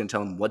now. I'm just going to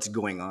tell them what's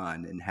going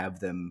on and have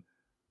them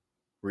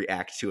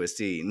react to a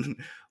scene.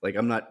 Like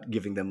I'm not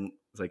giving them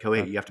like, oh,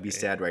 hey, that's you have to be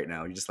great. sad right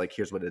now. You're just like,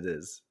 here's what it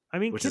is, I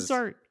mean, which is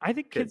I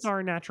think kids kids.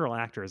 are natural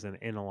actors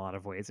in a lot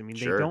of ways. I mean,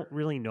 they Sure. don't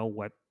really know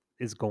what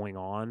is going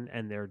on,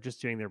 and they're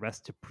just doing their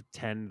best to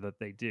pretend that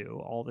they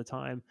do all the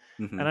time.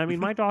 And I mean,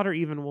 Hmm. my daughter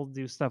even will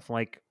do stuff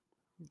like,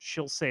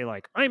 she'll say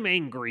like, "I'm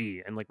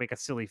angry," and like make a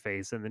silly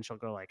face, and then she'll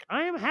go like,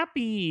 "I am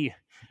happy,"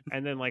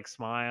 and then like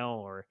smile,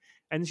 or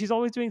and she's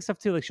always doing stuff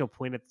too. Like she'll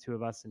point at the two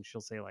of us and she'll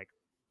say like,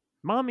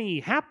 "Mommy,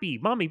 happy,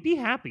 mommy, be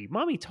happy,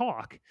 mommy,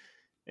 talk."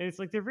 And it's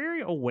like they're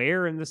very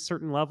aware in this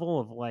certain level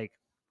of like,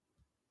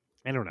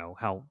 I don't know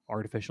how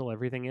artificial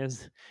everything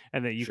is,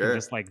 and that you can Sure.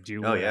 just like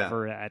do Oh yeah.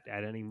 whatever at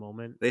any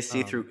moment. They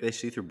see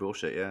through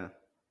bullshit. Yeah.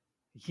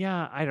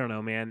 Yeah, I don't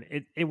know, man.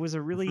 It was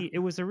a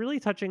really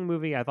touching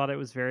movie. I thought it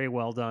was very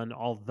well done.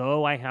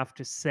 Although I have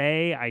to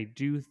say, I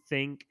do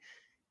think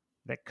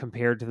that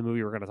compared to the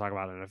movie we're going to talk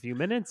about in a few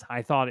minutes,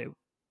 I thought it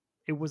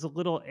was a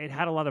little, it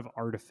had a lot of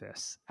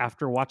artifice.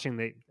 After watching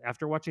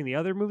the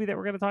other movie that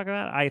we're going to talk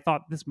about, I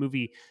thought this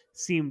movie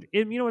seemed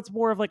it's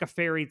more of like a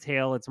fairy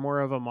tale, it's more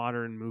of a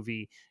modern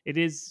movie. It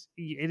is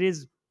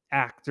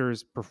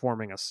actors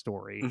performing a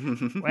story,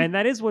 and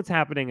that is what's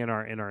happening in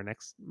our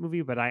next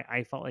movie. But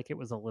I felt like it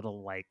was a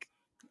little like,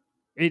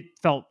 it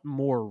felt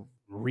more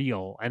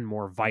real and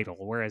more vital,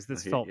 whereas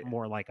this felt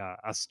more like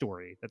a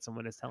story that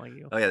someone is telling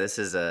you. Oh yeah, this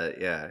is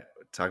yeah.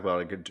 Talk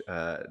about a good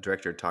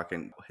director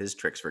talking his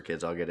tricks for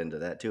kids. I'll get into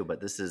that too. But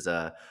this is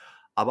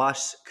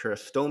Abbas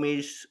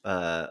Kiarostami's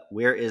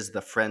 "Where Is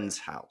the Friend's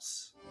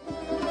House?"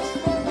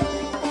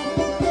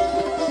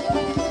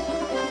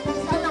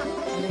 سلام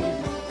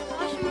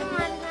خوش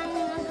معلم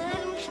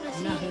نظر مش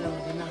نسيم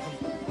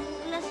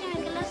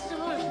نسيم كلاس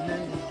صغار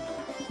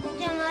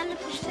جمال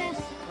فشتاس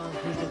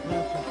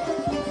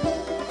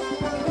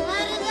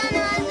غرزان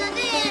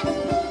عزدين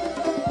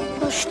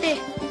پشته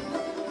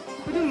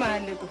کدوم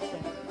محله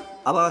گفتن؟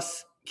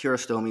 Abbas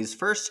Kiarostami's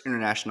first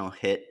international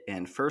hit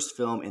and first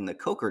film in the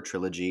Coker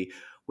trilogy,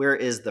 Where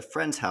Is the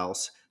Friend's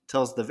House,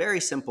 tells the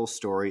very simple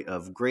story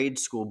of grade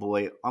school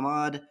boy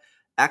Ahmad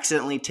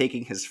accidentally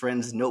taking his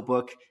friend's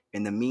notebook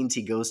and the means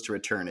he goes to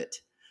return it.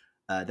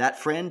 That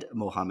friend,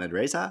 Mohammed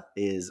Reza,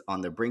 is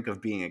on the brink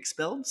of being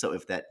expelled, so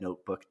if that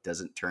notebook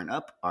doesn't turn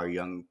up, our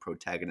young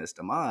protagonist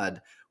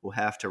Ahmad will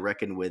have to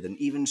reckon with an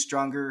even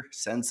stronger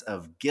sense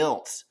of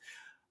guilt.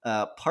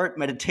 Part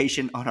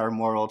meditation on our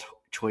moral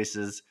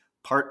choices,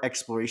 part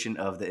exploration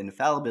of the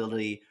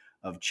infallibility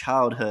of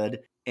childhood,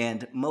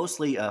 and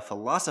mostly a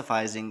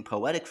philosophizing,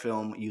 poetic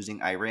film using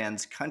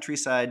Iran's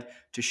countryside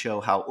to show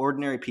how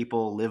ordinary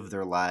people live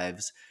their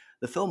lives.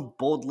 The film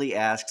boldly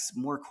asks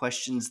more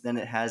questions than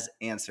it has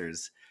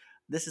answers.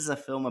 This is a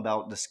film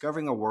about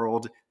discovering a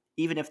world,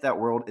 even if that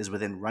world is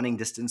within running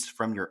distance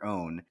from your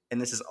own. And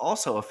this is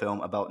also a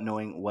film about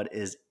knowing what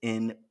is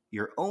in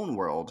your own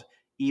world,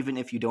 even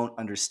if you don't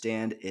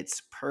understand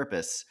its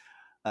purpose.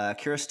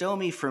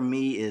 Kiarostami, for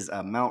me, is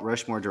a Mount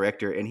Rushmore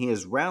director, and he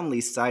is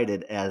roundly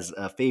cited as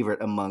a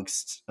favorite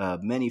amongst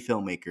many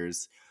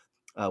filmmakers.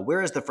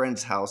 Where Is the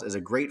Friend's House is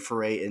a great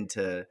foray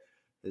into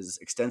his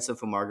extensive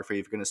filmography.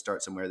 If you're going to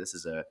start somewhere, this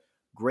is a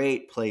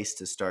great place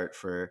to start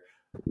for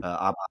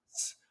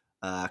Abbas.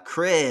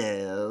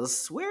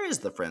 Chris, where is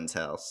the Friend's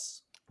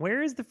House?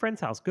 Where is the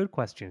friend's house? Good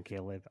question,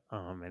 Caleb.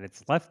 And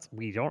it's left.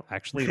 We don't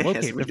actually Yes,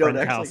 locate we the don't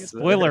friend's actually house. get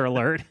Spoiler to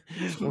alert: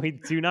 that. we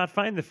do not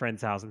find the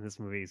friend's house in this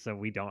movie, so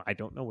we don't. I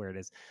don't know where it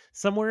is.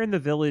 Somewhere in the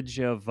village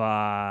of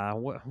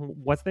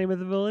what's the name of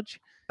the village?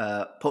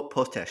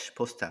 Postesh.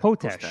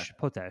 Yeah.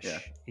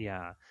 Potesh.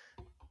 Yeah.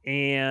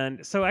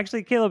 And so,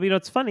 actually, Caleb,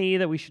 it's funny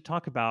that we should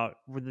talk about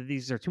whether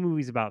these are two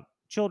movies about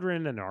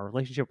children and our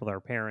relationship with our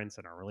parents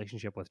and our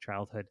relationship with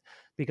childhood.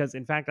 Because,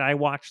 in fact, I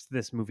watched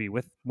this movie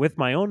with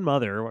my own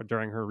mother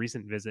during her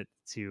recent visit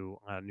to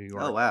New Oh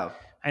York, wow.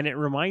 and it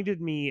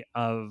reminded me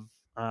of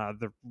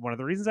one of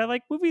the reasons I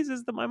like movies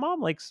is that my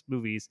mom likes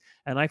movies,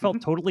 and I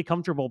felt totally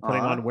comfortable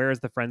putting on Aw. Where is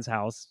the Friend's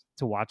House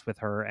to watch with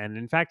her. And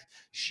in fact,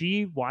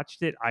 she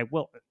watched it. I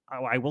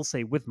will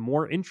say with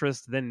more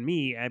interest than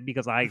me,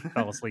 because I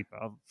fell asleep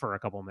for a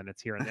couple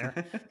minutes here and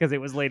there because it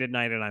was late at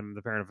night and I'm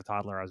the parent of a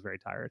toddler. I was very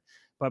tired,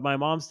 but my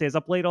mom stays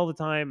up late all the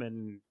time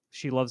and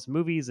she loves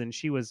movies, and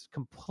she was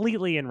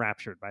completely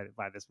enraptured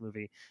by this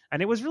movie.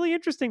 And it was really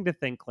interesting to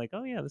think like,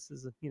 oh yeah, this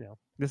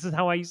is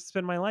how I used to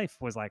spend my life,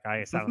 was like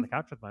I sat on the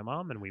couch with my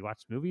mom and we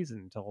watched movies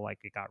until like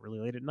it got really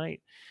late at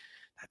night.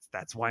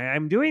 That's why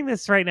I'm doing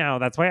this right now.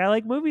 That's why I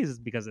like movies, is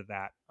because of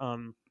that.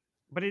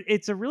 But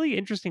it's a really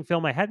interesting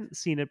film. I hadn't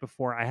seen it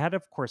before. I had,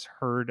 of course,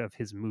 heard of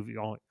his movie,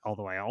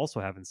 although I also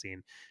haven't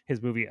seen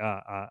his movie,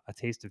 A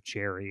Taste of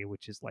Cherry,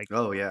 which is like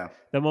Oh yeah,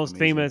 the most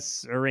amazing.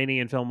 famous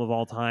Iranian film of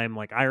all time.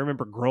 Like I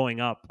remember growing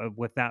up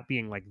with that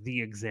being like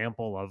the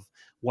example of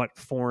what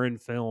foreign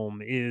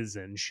film is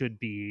and should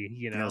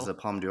be. It was a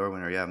Palme d'Or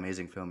winner. Yeah,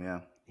 amazing film. Yeah.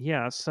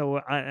 Yeah.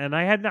 So I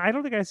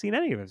don't think I'd seen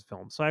any of his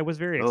films, so I was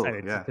very Oh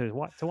excited yeah. to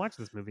watch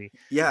this movie.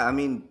 Yeah, I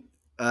mean,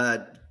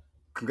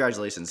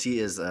 congratulations. He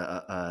is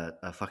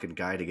a fucking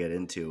guy to get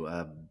into.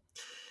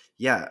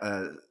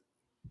 Yeah,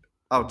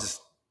 I'll just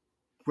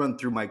run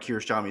through my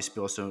Kiarostami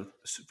spiel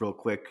real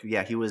quick.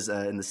 Yeah, he was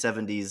in the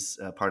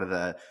 70s, part of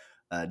the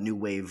new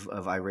wave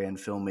of Iran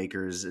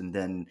filmmakers, and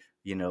then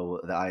the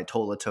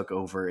Ayatollah took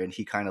over, and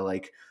he kind of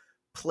like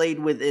played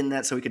within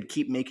that so he could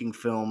keep making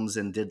films,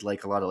 and did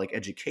like a lot of like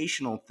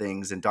educational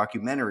things and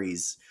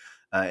documentaries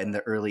in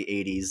the early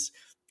 80s.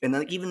 And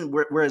then even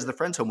whereas The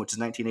Friend's Home, which is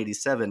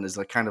 1987, is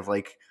like kind of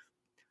like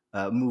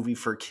a movie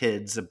for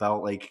kids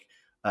about like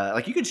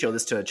you could show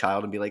this to a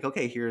child and be like,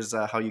 okay, here's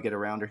how you get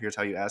around, or here's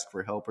how you ask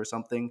for help or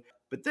something.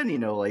 But then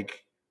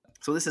like,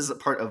 so this is a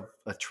part of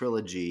a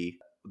trilogy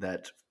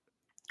that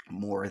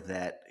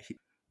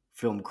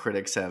film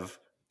critics have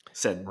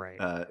said Right.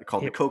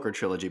 called the Coker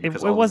trilogy, It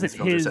because all wasn't these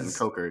films are set in his.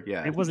 Coker.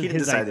 Yeah, It wasn't he didn't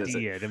his decide it was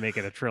idea to make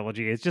it a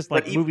trilogy. It's just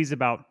But like movies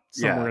about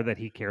somewhere yeah. that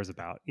he cares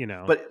about.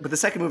 But the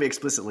second movie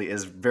explicitly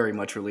is very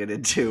much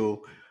related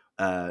to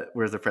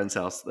Where's the Friend's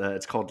House.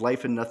 It's called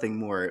Life and Nothing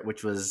More,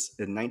 which was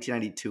in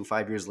 1992,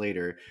 5 years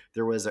later.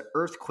 There was an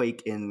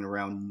earthquake in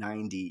around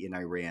 90 in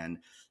Iran,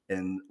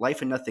 and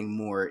Life and Nothing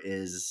More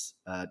is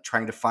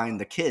trying to find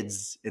the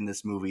kids in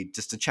this movie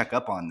just to check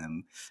up on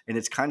them. And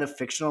it's kind of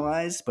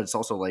fictionalized, but it's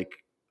also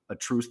like a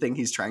true thing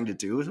he's trying to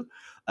do.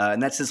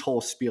 And that's his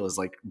whole spiel, is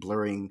like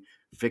blurring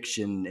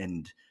fiction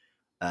and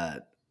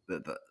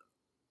the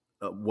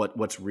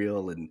what's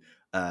real. And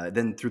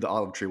then Through the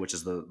Olive Tree, which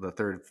is the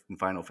third and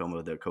final film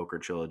of the Coker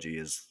trilogy,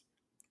 is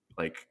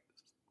like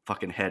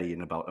fucking heady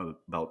and about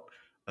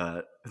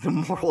the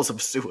morals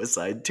of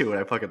suicide too,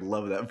 and I fucking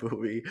love that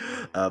movie.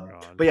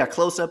 But yeah,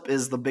 Close Up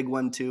is the big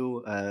one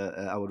too.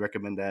 I would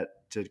recommend that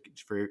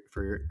for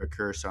a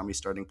Kurosawa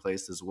starting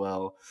place as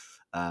well.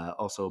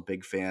 Also a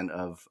big fan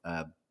of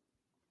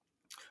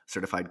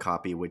Certified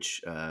Copy,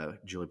 which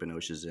Julie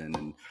Binoche is in.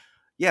 And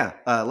yeah,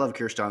 I love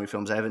Kiarostami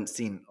films. I haven't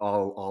seen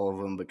all of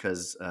them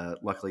because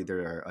luckily there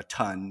are a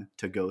ton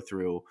to go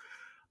through.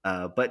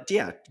 But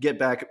yeah, get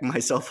back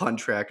myself on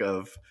track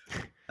of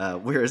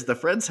Where's the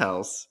Friend's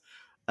House.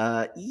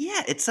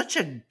 Yeah, it's such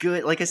a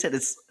good, like I said,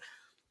 it's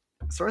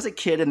so as a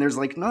kid, and there's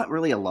like not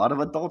really a lot of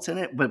adults in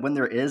it, but when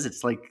there is,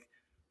 it's like,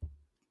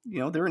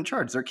 they're in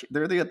charge.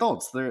 They're the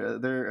adults. They're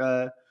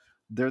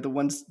the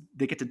ones,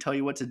 they get to tell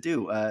you what to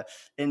do.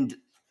 And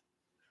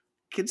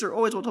kids are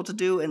always what to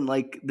do, and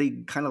like they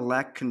kind of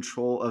lack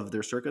control of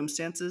their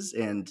circumstances.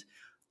 And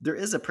there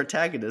is a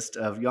protagonist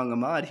of young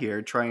Ahmad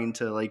here trying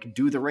to like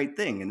do the right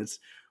thing, and it's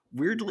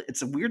weird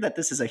that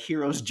this is a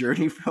hero's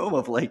journey film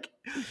of like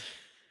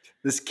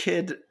this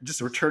kid just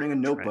returning a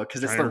notebook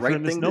because it's the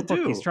right thing to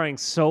do. He's trying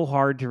so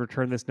hard to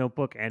return this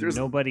notebook, and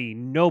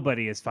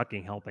nobody is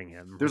fucking helping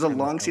him. There's a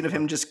long scene of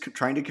him just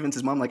trying to convince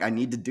his mom, like, I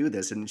need to do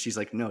this, and she's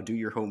like, no, do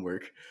your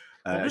homework.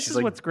 Well, this is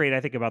like, what's great,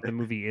 I think, about the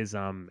movie is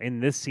in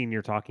this scene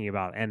you're talking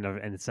about,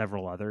 and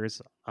several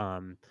others.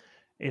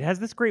 It has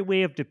this great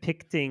way of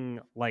depicting,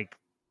 like,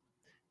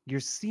 you're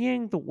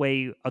seeing the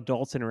way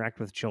adults interact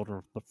with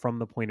children from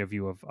the point of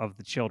view of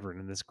the children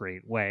in this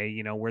great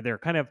way, where they're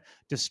kind of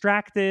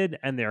distracted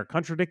and they're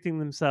contradicting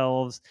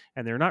themselves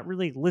and they're not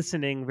really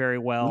listening very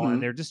well.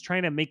 And they're just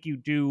trying to make you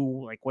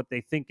do like what they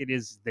think it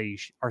is they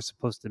are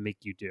supposed to make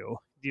you do.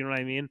 Do you know what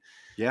I mean?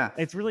 Yeah.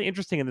 It's really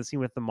interesting in the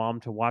scene with the mom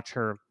to watch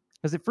her,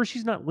 because at first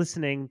she's not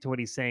listening to what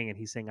he's saying, and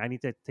he's saying, I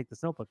need to take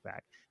this notebook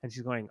back. And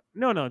she's going,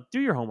 no, do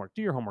your homework.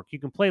 You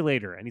can play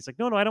later. And he's like,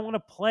 no, I don't want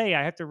to play.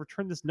 I have to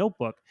return this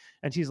notebook.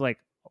 And she's like,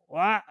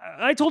 well,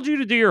 I told you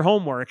to do your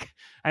homework.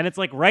 And it's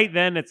like right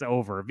then it's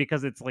over,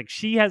 because it's like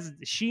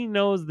she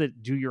knows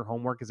that do your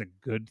homework is a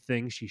good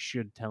thing she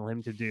should tell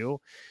him to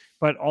do.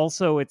 But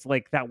also it's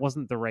like that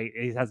wasn't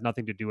it has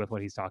nothing to do with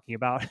what he's talking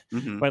about.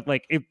 But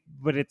like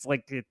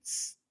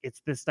it's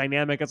this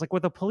dynamic. It's like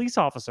with a police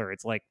officer.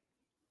 It's like,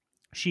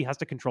 she has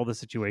to control the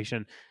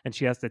situation, and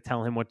she has to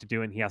tell him what to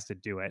do, and he has to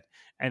do it.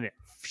 And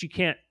she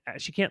can't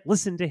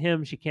listen to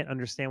him, she can't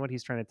understand what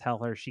he's trying to tell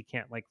her, she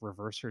can't like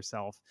reverse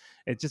herself.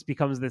 It just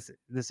becomes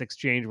this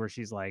exchange where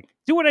she's like,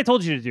 do what I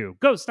told you to do,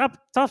 go, stop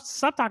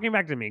talking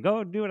back to me,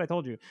 go do what I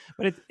told you.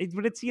 But it's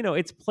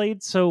it's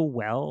played so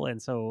well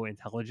and so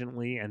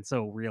intelligently and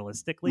so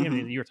realistically. I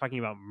mean, Mhm. you're talking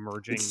about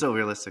merging, It's so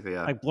realistic,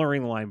 yeah. like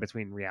blurring the line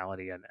between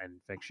reality and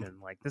fiction.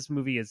 Like this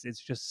movie it's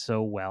just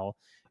so well,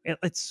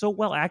 it's so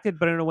well acted,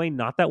 but in a way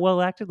not that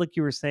well acted, like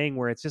you were saying,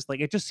 where it's just like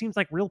it just seems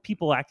like real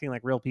people acting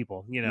like real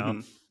people,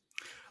 Mhm.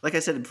 Like I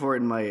said before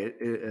in my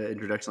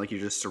introduction, like you're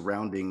just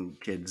surrounding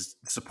kids,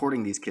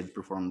 supporting these kids'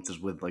 performances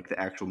with like the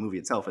actual movie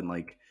itself, and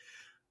like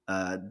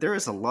there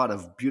is a lot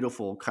of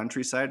beautiful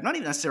countryside. Not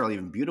even necessarily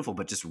even beautiful,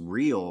 but just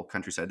real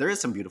countryside. There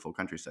is some beautiful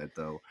countryside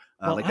though,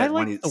 Well, like I that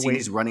like one the scene way,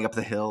 he's running up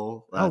the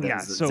hill oh that yeah,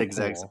 so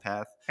zigzags the cool.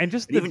 path, And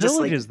just and the even just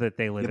like villages that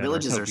they live the in are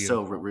villages so are so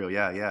beautiful. real.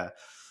 Yeah, yeah.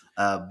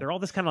 Um, They're all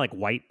this kind of like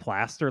white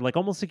plaster, like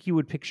almost like you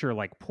would picture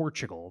like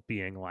Portugal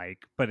being like,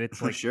 but it's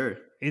for like, sure.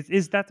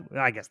 is that,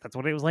 I guess that's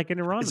what it was like in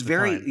Iran It's at the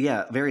very, time.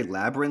 yeah, very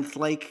labyrinth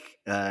like.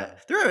 Yeah.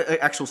 There are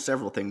actual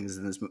several things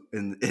in this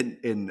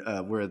in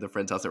where the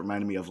friend's house that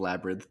reminded me of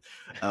Labyrinth.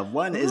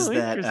 One is Oh,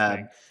 that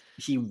interesting.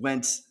 he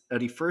went when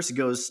he first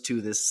goes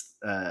to this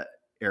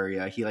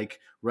area. He like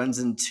runs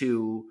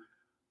into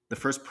the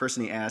first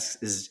person he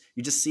asks is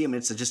you just see him.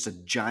 It's just a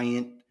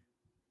giant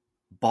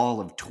ball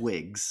of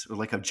twigs or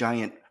like a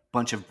giant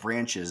bunch of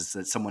branches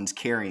that someone's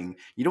carrying.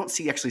 You don't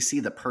actually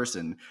see the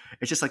person.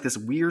 It's just like this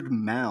weird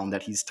mound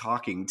that he's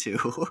talking to.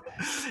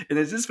 And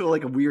it just feels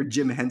like a weird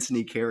Jim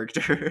Henson-y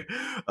character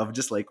of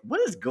just like,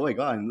 what is going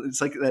on? It's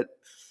like that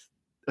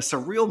a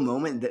surreal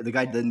moment that the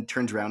guy then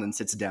turns around and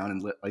sits down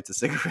and lights a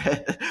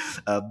cigarette.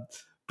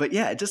 But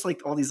yeah, just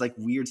like all these like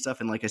weird stuff.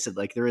 And like I said,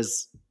 like there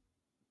is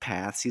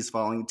paths he's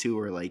falling to,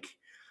 or like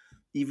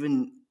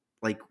even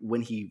like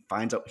when he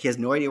finds out, he has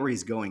no idea where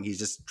he's going. He's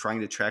just trying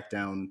to track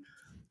down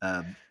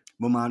uh,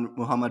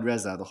 Muhammad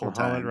Reza the whole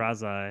Muhammad time,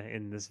 Raza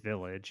in this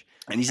village.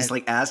 and he just And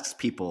like asks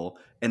people,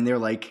 and they're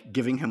like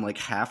giving him like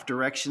half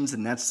directions,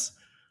 and that's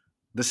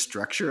the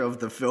structure of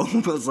the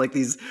film. Is like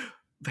these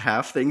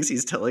half things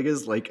he's telling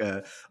us, like,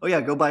 oh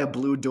yeah, go by a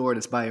blue door, and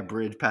it's by a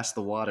bridge past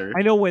the water.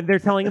 I know when they're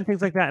telling him things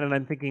like that, and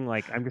I'm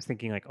just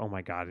thinking like, oh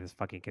my god, this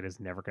fucking kid is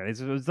never gonna.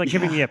 It's like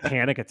giving me a Yeah,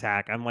 panic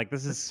attack. I'm like,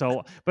 this is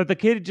so. But the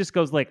kid just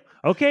goes like,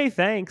 okay,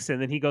 thanks,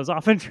 and then he goes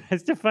off and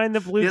tries to find the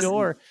he blue has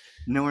door.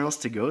 nowhere else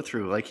to go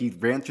through. Like he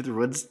ran through the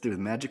woods, through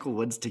the magical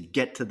woods, to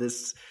get to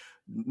this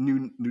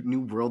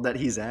new world that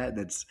he's at, and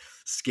it's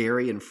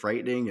scary and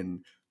frightening. And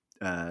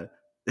uh,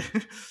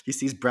 he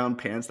sees brown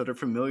pants that are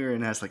familiar,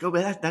 and has like, oh,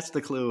 but that's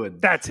the clue. And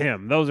That's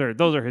him. Those are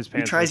his he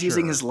pants for tries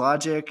using his sure.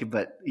 logic,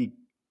 but he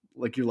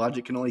like your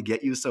logic can only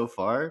get you so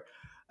far.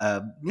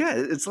 Yeah,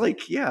 it's like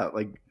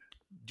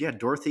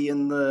Dorothy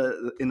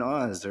in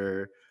Oz,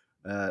 or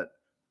uh,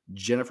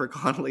 Jennifer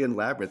Connelly in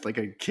Labyrinth, like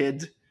a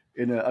kid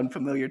in an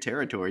unfamiliar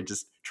territory,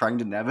 just trying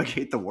to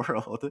navigate the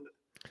world.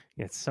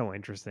 It's so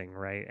interesting,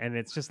 right? And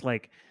it's just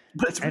like,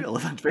 But it's and real.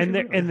 It's very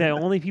real. and the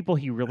only people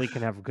he really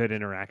can have good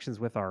interactions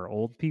with are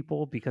old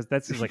people, because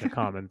that's just like a Yeah.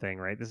 common thing,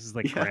 right? This is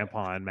like Yeah.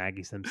 Grandpa and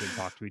Maggie Simpson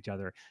talk to each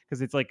other,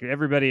 because it's like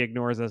everybody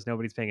ignores us,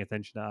 nobody's paying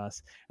attention to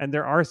us. And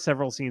there are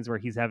several scenes where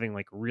he's having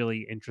like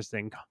really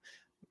interesting,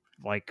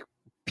 like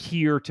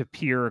peer to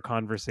peer Oh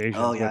conversations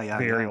yeah, with yeah,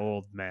 very yeah,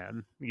 old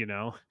men,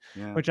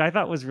 yeah. which I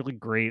thought was really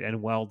great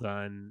and well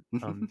done.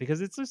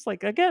 Because it's just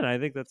like, again, I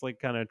think that's like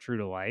kind of true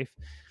to life.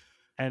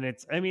 And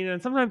it's, I mean,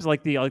 and sometimes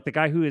like the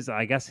guy who is,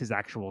 I guess, his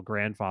actual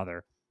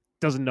grandfather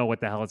doesn't know what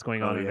the hell is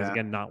going Oh on, and is yeah.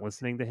 again not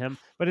listening to him,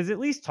 but is at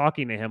least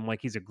talking to him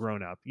like he's a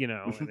grown up, and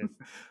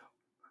it's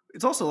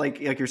It's also like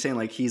you're saying,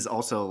 like he's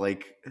also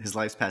like his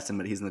life's past him,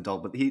 but he's an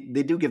adult. But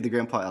they do give the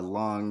grandpa a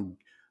long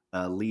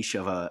leash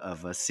of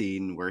a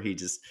scene where he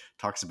just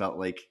talks about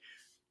like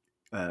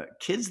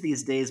kids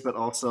these days, but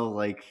also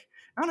like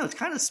I don't know. It's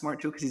kind of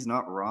smart too because he's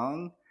not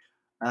wrong.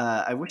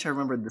 I wish I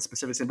remembered the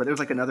specific scene, but there was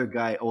like another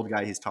guy, old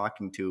guy, he's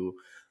talking to,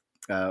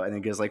 and then he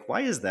goes like,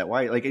 "Why is that?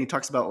 Why?" Like, and he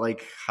talks about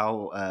like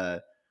how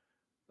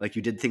like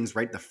you did things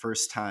right the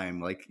first time,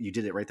 like you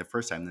did it right the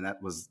first time. And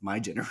that was my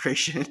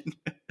generation.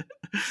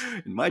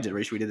 In my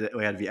generation, we did it.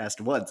 We had to be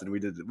asked once, and we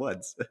did it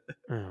once.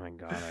 oh my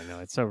god, I know,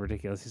 it's so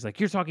ridiculous. He's like,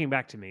 you're talking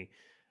back to me.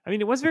 I mean,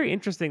 it was very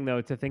interesting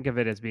though to think of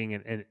it as being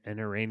an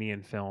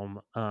Iranian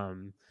film,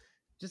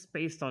 just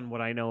based on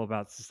what I know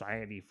about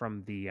society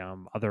from the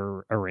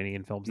other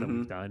Iranian films that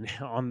we've Hmm. done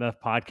on the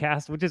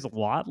podcast, which is a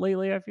lot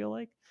lately, I feel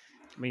like.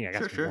 I mean, I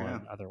Sure, guess sure, yeah.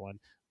 one other one.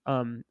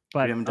 We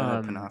But haven't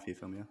done a Panafi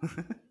film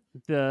yet.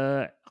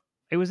 the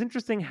it was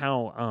interesting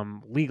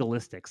how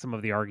legalistic some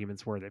of the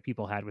arguments were that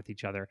people had with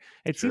each other.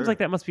 It seems like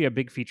Sure. that must be a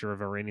big feature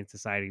of Iranian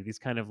society. These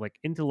kind of like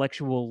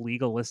intellectual,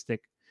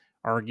 legalistic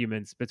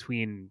arguments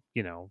between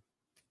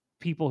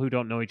people who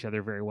don't know each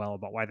other very well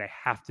about why they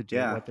have to do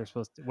Yeah.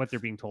 what they're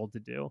being told to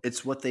do.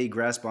 It's what they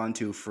grasp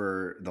onto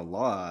for the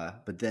law,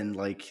 but then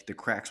like the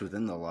cracks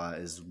within the law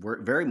is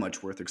very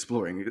much worth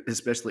exploring,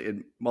 especially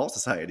in all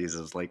societies.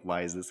 Is like,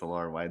 why is this a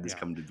law, or why did this Yeah.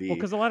 come to Well, be?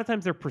 because a lot of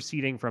times they're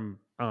proceeding from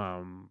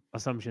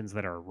assumptions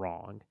that are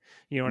wrong.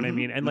 You know what I Mhm,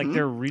 mean? And like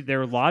mhm.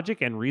 their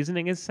logic and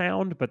reasoning is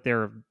sound, but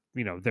their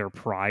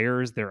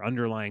priors, their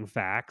underlying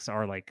facts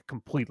are like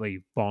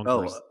completely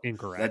bonkers Oh,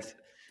 incorrect.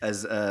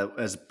 that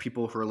as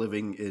people who are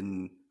living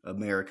in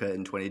America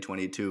in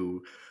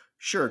 2022,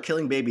 sure,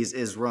 killing babies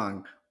is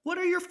wrong. What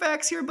are your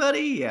facts here,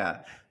 buddy?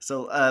 Yeah.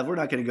 So we're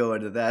not going to go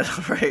into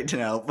that right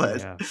now, but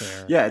Yeah,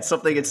 fair. yeah, it's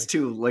something. It's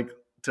Fair. too like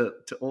to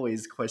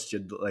always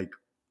question like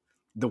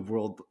the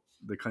world,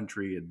 the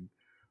country, and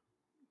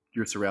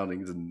your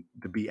surroundings, and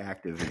to be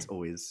active. It's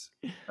always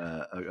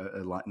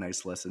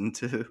nice lesson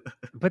to.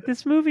 But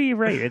this movie,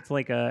 right? It's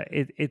like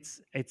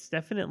it's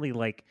definitely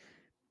like,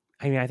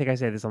 I mean, I think I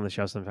say this on the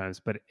show sometimes,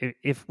 but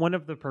if one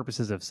of the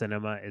purposes of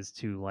cinema is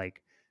to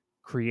like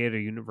create a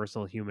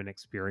universal human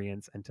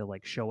experience and to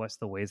like show us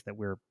the ways that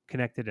we're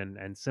connected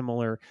and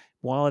similar,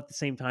 while at the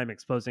same time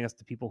exposing us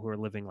to people who are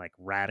living like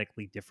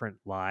radically different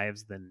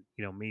lives than,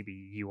 maybe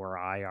you or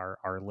I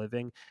are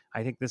living,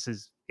 I think this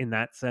is in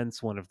that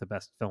sense one of the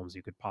best films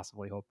you could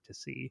possibly hope to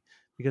see,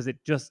 because it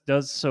just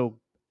does so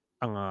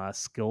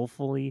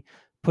skillfully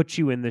put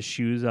you in the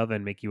shoes of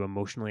and make you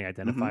emotionally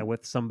identify Mhm,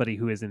 with somebody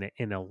who is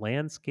in a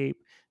landscape,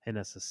 in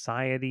a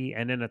society,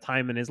 and in a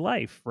time in his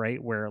life,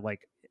 right, where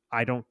like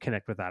I don't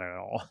connect with that at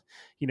all.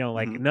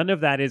 Like mhm. none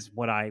of that is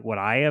what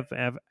I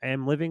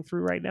am living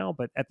through right now,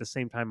 but at the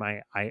same time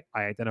I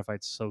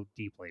identified so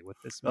deeply with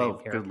this main Oh,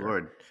 good character.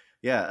 lord.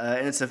 Yeah,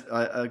 and it's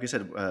like I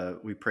said,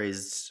 we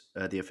praised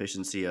the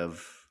efficiency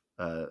of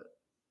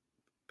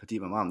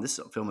Petite Maman. This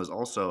film is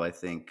also, I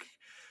think,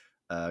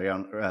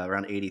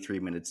 around 83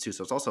 minutes too,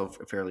 so it's also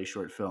a fairly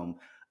short film.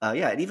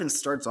 Yeah, it even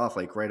starts off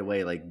like right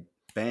away, like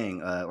bang,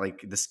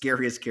 like the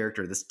scariest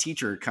character. This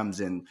teacher comes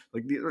in,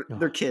 like they're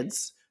Oh,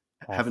 kids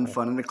having awful.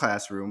 fun in the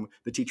classroom.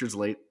 The teacher's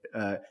late,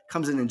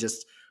 comes in and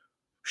just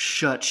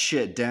shut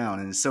shit down,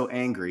 and is so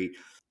angry.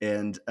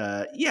 And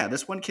yeah,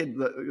 this one kid,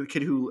 the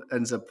kid who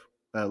ends up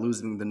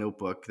losing the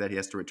notebook that he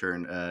has to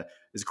return,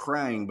 is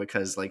crying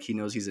because like he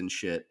knows he's in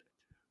shit.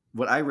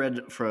 What I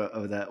read for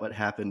of that, what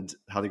happened,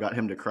 how they got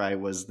him to cry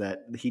was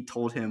that he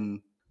told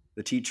him,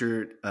 the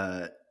teacher,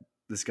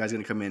 this guy's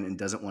going to come in and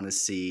doesn't want to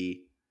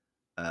see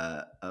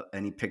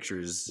any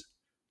pictures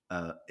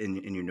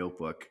in your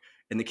notebook.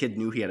 And the kid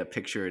knew he had a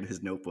picture in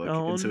his notebook,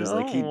 Oh and so it was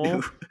like he knew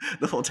no.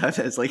 the whole time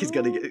that it's like Oh he's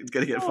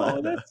gonna get no,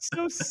 found out. that's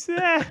so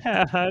sad.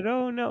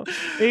 Oh no.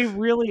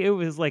 It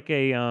was like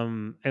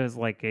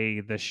a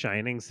The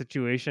Shining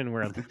situation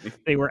where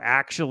they were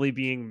actually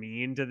being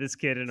mean to this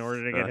kid in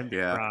order to get him to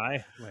Yeah,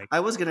 cry. Like, I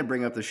was gonna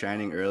bring up The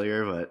Shining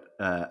earlier,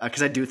 but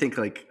because I do think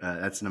like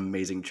that's an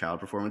amazing child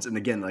performance, and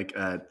again, like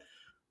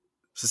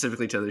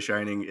specifically to The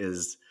Shining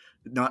is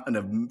not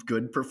a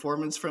good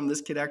performance from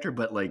this kid actor,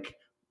 but like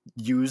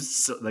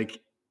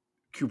like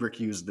Kubrick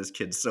used this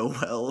kid so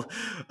well,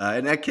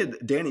 and that kid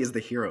Danny is the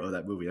hero of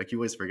that movie. Like you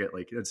always forget,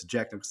 like it's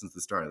Jack Nicholson's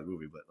the star of the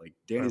movie, but like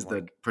but Danny's the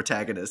like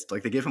protagonist.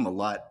 Like they give him a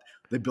lot.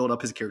 They build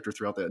up his character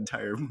throughout the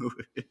entire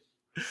movie.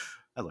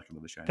 I like him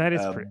in The Shining. that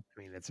is pretty.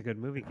 I mean, it's a good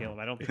movie, Caleb.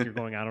 I don't think you're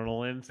going out on a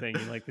limb saying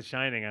you like The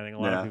Shining. I think a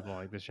lot of No, people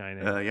like The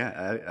Shining. yeah,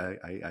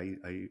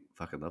 I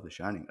fucking love The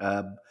Shining.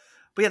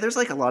 But yeah, there's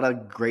like a lot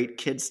of great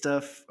kid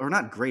stuff, or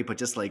not great, but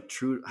just like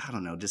true. I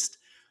don't know, just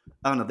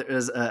I don't know.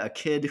 There's a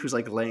kid who's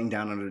like laying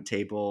down under the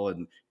table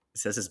and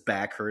says his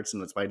back hurts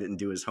and that's why he didn't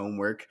do his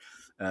homework.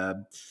 Uh,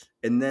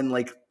 and then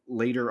like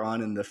later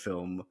on in the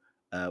film,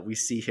 we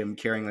see him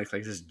carrying like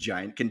this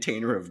giant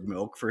container of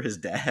milk for his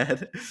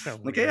dad. So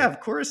Like, yeah, weird. of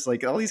course.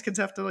 Like all these kids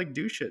have to like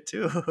do shit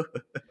too.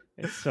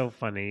 It's so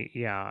funny.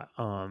 Yeah.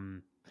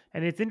 And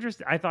it's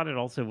interesting. I thought it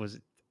also was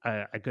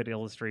a good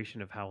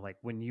illustration of how, like,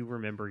 when you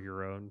remember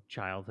your own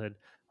childhood,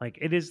 like,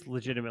 it is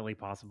legitimately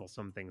possible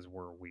some things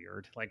were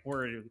weird.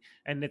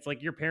 And it's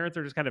like your parents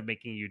are just kind of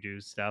making you do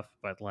stuff,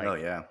 but Oh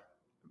like, yeah.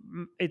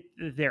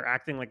 they're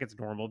acting like it's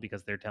normal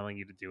because they're telling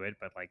you to do it,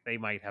 but like they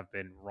might have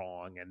been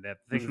wrong, and the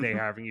things they are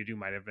having you do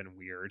might have been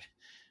weird.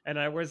 And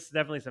I was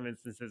definitely some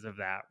instances of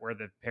that where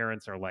the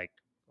parents are like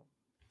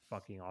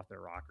fucking off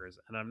their rockers.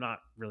 And I'm not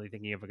really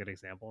thinking of a good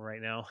example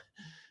right now.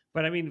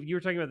 But I mean, you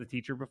were talking about the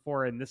teacher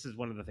before, and this is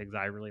one of the things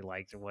I really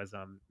liked was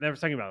I was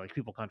talking about like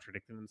people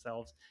contradicting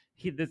themselves.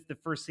 The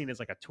first scene is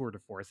like a tour de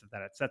force of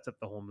that. It sets up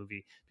the whole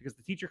movie because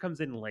the teacher comes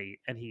in late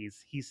and he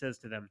says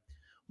to them,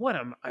 "What?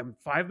 I'm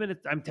 5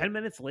 minutes. I'm 10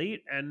 minutes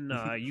late, and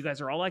you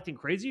guys are all acting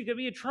crazy. You get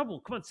me in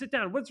trouble. Come on, sit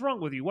down. What's wrong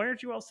with you? Why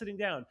aren't you all sitting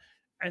down?"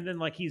 And then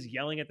like he's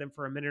yelling at them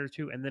for a minute or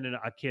two, and then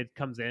a kid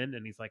comes in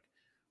and he's like,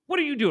 "What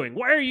are you doing?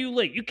 Why are you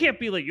late? You can't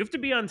be late. You have to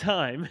be on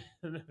time."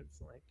 And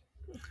it's like,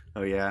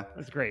 Oh yeah.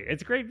 it's great.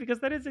 It's great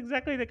because that is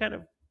exactly the kind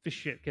of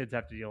shit kids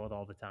have to deal with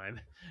all the time.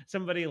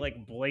 Somebody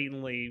like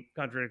blatantly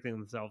contradicting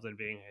themselves and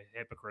being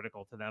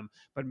hypocritical to them,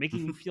 but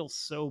making you feel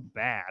so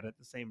bad at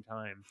the same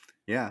time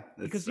Yeah,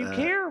 because it's you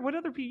care what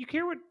other people, you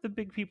care what the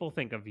big people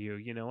think of you.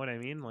 You know what I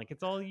mean? Like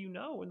it's all you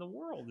know in the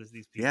world is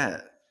these people.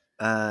 yeah,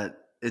 uh,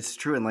 it's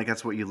true, and like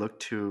that's what you look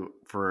to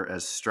for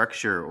as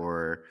structure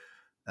or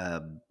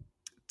um,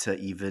 to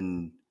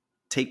even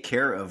take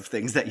care of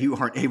things that you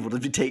aren't able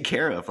to take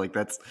care of. Like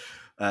that's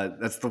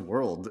the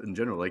world in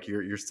general. Like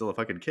you're still a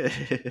fucking kid.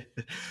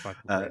 It's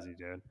fucking uh, crazy,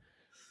 dude.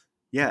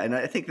 yeah, and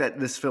I think that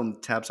this film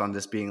taps on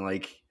just being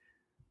like,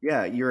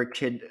 yeah, you're a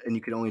kid and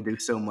you can only do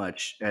so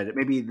much. And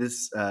maybe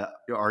this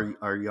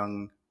our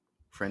young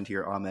friend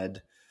here,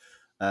 Ahmed,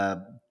 uh,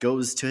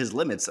 goes to his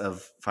limits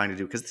of trying to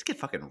do because this kid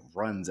fucking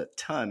runs a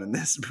ton in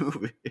this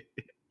movie.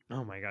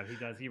 Oh my god, he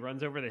does. He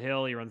runs over the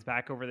hill. He runs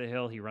back over the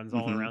hill. He runs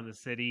all Mm-hmm. around the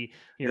city.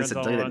 He It's runs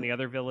all late at around the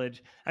other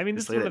village. I mean,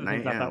 this it's is late one at of the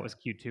things night. I thought Yeah, was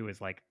cute too.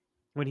 Is like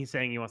when he's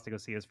saying he wants to go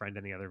see his friend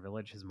in the other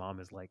village. His mom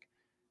is like,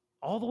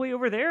 "All the way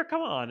over there?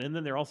 Come on!" And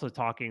then they're also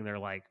talking. They're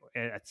like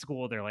at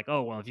school. They're like,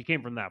 "Oh well, if you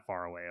came from that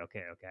far away,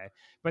 okay, okay."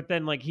 But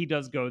then like he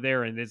does go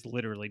there, and it's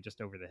literally just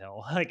over the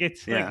hill. Like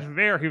it's like yeah,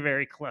 very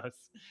very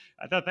close.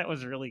 I thought that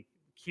was really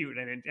cute,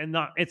 and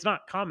not it's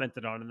not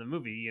commented on in the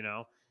movie. You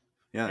know.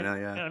 yeah, And, no,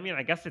 yeah. and I mean,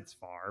 I guess it's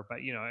far,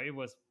 but you know, it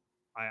was.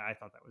 I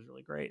thought that was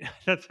really great. I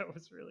thought that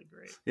was really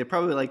great. Yeah,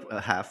 probably like a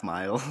half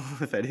mile,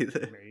 if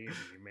anything.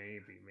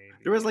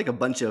 There was Maybe. like a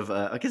bunch of,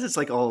 I guess it's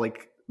like all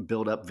like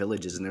built up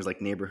villages, and there's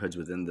like neighborhoods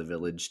within the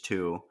village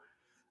too.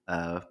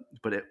 Uh,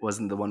 but it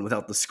wasn't the one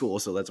without the school,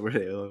 so that's where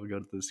they all go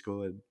to the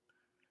school in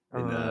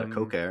Um,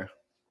 Cocaire.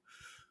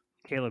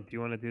 Caleb, do you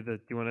want to do the?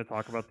 Do you want to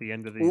talk about the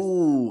end of these?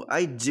 Ooh,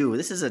 I do.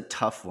 This is a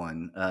tough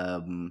one.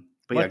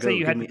 But yeah, Let's say go you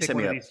give had to me pick set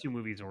one me of up. these two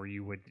movies, or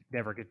you would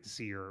never get to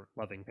see your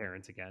loving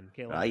parents again,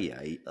 Caleb. Ay,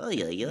 ay,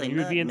 ay, ay, ay, You would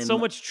not be in me, so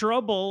much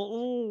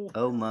trouble. Ooh.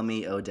 oh,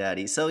 mummy, oh,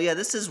 daddy. So yeah,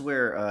 this is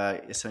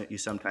where you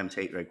sometimes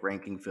hate like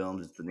ranking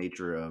films. It's the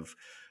nature of.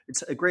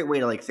 It's a great way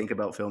to like think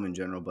about film in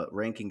general, but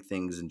ranking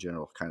things in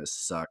general kind of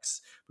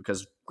sucks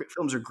because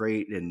films are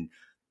great and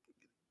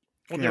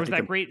Well, you there have was to that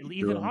compare great through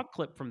Ethan 'em. Hawke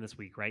clip from this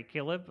week, right,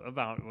 Caleb?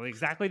 About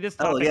exactly this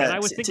Oh topic, and yeah, I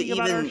was to thinking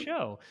about our even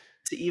show.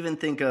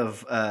 think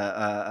of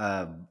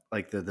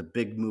like the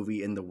big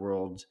movie in the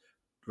world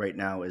right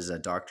now is a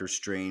Doctor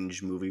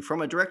Strange movie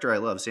from a director I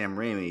love, Sam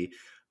Raimi.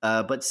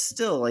 But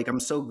still, like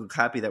I'm so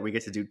happy that we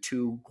get to do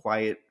two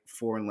quiet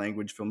foreign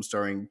language films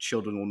starring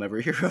children we'll never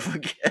hear of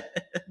again,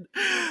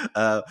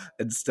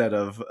 instead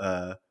of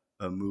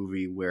a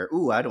movie where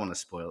I don't want to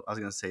spoil. I was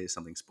going to say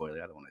something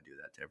spoiler. I don't want to do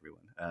that to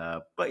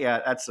everyone. But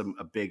yeah, that's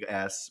a big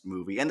ass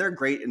movie, and they're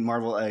great. And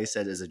Marvel, I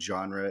said, is a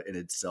genre in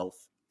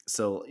itself.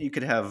 So you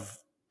could have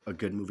a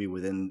good movie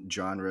within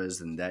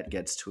genres, and that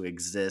gets to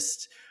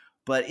exist.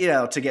 But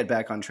to get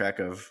back on track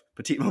of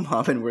Petite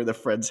Maman and We're the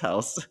Friend's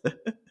House,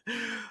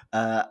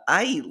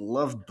 I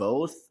love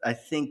both. I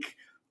think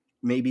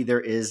maybe there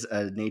is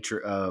a nature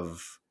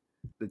of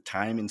the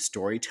time and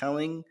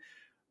storytelling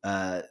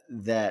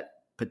that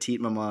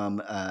Petite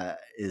Maman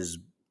is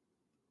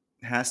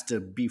has to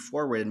be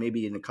forward, and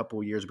maybe in a couple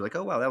of years be like,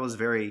 oh wow, that was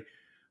very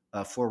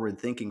forward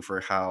thinking for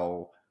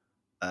how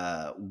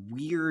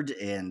weird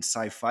and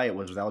sci-fi it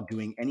was without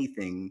doing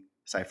anything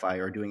sci-fi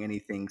or doing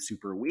anything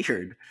super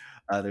weird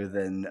other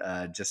than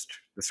just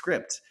the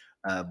script.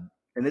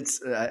 And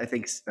it's I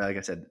think like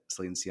I said,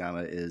 Celine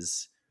Sciamma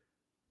is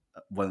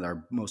one of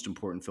our most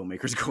important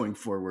filmmakers going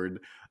forward.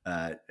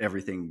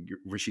 Everything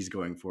where she's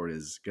going forward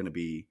is going to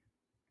be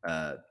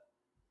uh,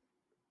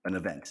 an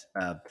event.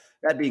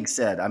 That being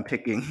said, I'm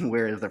picking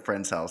Where is the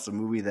Friend's House, a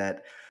movie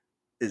that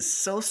is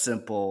so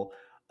simple.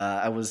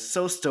 I was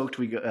so stoked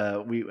when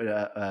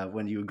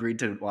you agreed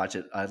to watch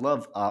it. I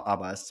love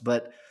Abbas,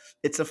 but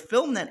it's a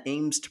film that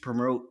aims to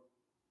promote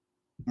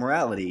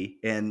morality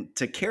and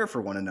to care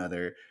for one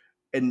another,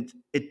 and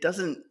it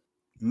doesn't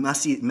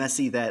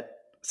messy that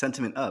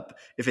sentiment up.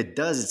 If it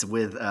does, it's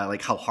with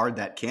like how hard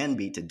that can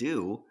be to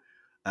do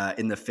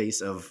in the face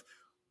of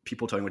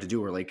people telling you what to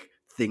do, or like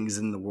things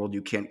in the world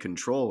you can't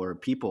control, or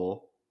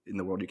people in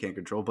the world you can't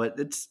control. But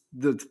it's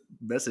the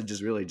message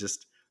is really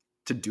just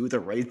to do the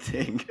right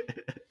thing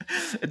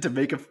and to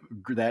make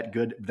that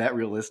good, that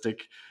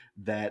realistic,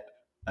 that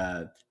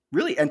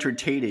really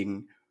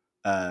entertaining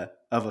of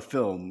a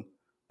film.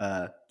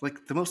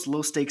 Like the most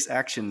low stakes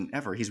action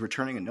ever. He's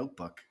returning a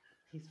notebook.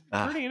 He's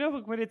Ah, turning it over,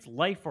 but it's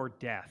life or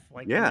death.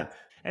 Like, yeah.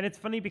 and it's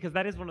funny because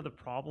that is one of the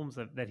problems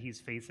that he's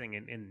facing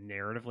in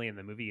narratively in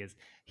the movie is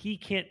he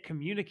can't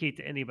communicate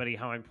to anybody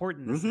how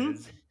important this Mm-hmm.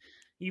 is,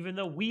 even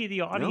though we, the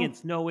No.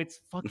 audience, know it's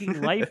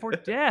fucking life or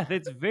death.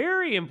 It's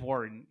very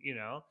important, you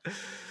know.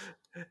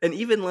 And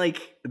even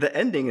like the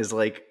ending is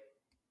like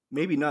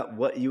maybe not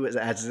what you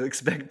as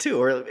expect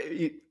too, or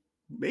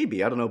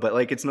maybe I don't know, but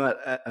like it's not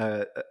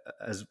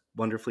as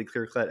wonderfully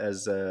clear cut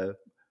as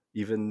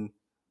even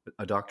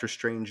a Doctor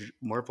Strange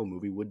Marvel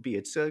movie would be.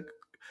 It's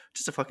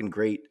just a fucking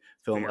great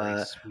film.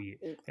 Very sweet.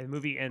 And the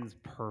movie ends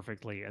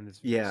perfectly on this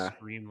Yeah.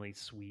 extremely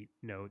sweet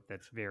note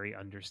that's very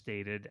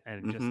understated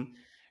and just Mm-hmm.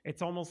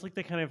 it's almost like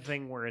the kind of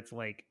thing where it's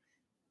like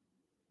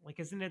like,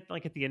 isn't it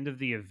like at the end of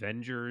the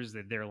Avengers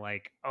that they're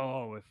like,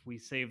 oh, if we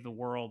save the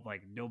world,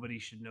 like nobody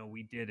should know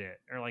we did it,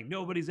 or like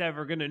nobody's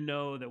ever gonna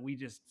know that we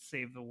just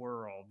saved the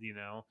world,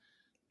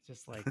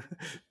 just like,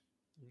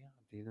 yeah,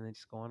 dude, and they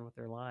just go on with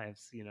their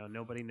lives,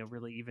 nobody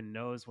really even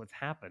knows what's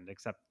happened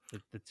except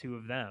the two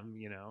of them.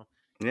 Yeah.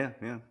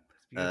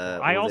 It's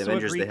beautiful. I Well, the also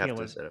Avengers, agree, they have to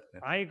Caleb. set up. Yeah.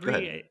 I Go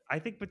ahead. agree. I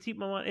think Petite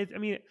Maman. I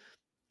mean,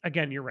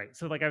 again, you're right.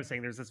 So, like I was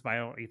saying, there's this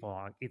viral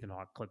Ethan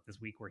Hawke clip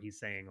this week where he's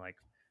saying like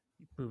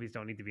movies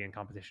don't need to be in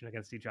competition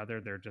against each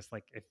other. They're just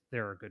like, if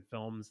there are good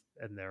films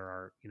and there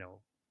are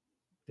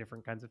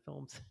different kinds of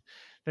films,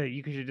 that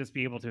you should just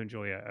be able to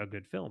enjoy a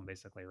good film,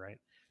 basically, right?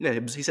 Yeah,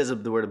 he says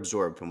the word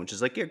absorb from, which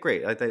is like, yeah,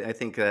 great. I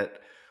think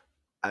that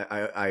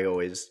I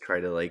always try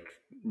to like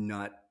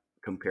not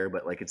compare,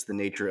 but like it's the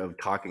nature of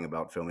talking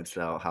about film. It's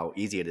how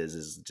easy it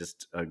is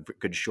just a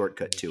good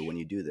shortcut to when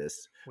you do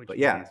this. Which But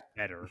movie yeah, is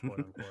better, quote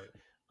unquote.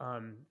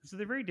 So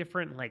they're very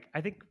different. Like,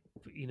 I think,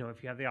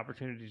 if you have the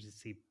opportunity to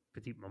see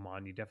Petite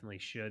Maman, you definitely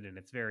should. And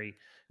it's very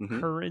hmm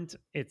current.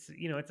 It's,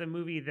 it's a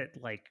movie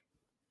that, like,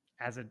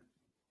 as a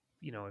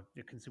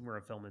consumer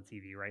of film and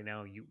TV right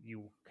now,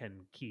 you can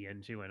key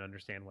into and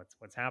understand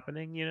what's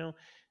happening,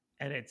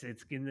 and it's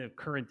in the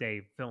current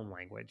day film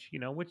language,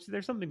 which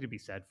there's something to be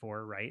said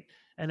for, right?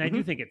 And I do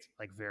hmm think it's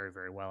like very,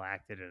 very well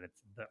acted, and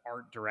it's the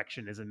art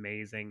direction is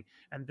amazing,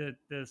 and the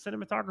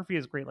cinematography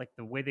is great. Like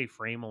the way they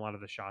frame a lot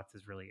of the shots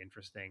is really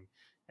interesting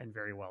and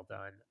very well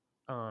done.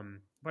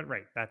 But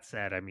right, that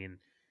said, I mean,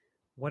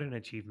 what an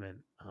achievement,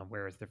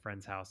 Where Is the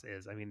Friend's House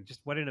is. I mean, just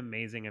what an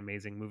amazing,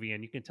 amazing movie,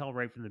 and you can tell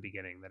right from the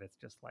beginning that it's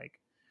just like,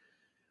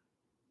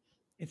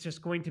 it's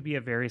just going to be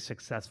a very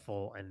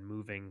successful and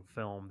moving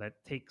film that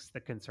takes the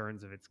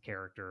concerns of its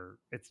character,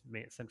 its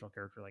central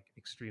character, like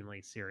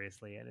extremely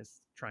seriously, and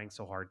is trying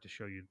so hard to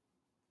show you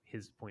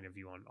his point of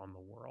view on the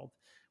world,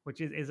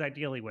 which is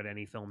ideally what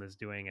any film is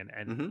doing, hmm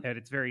and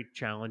it's very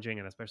challenging,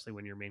 and especially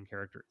when your main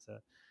character is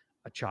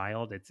a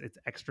child, it's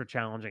extra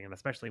challenging, and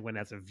especially when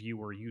as a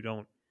viewer you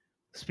don't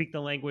speak the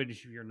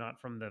language, you're not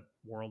from the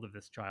world of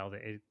this child,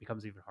 it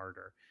becomes even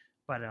harder.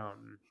 But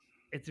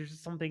there's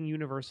just something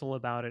universal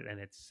about it, and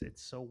it's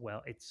so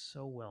well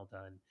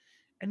done.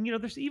 And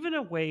there's even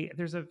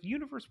there's a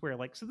universe where,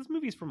 like, so this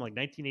movie is from like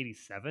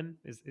 1987,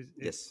 is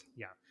yes.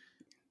 yeah.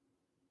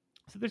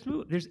 So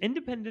there's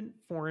independent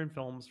foreign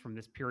films from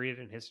this period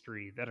in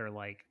history that are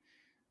like,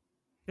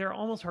 they're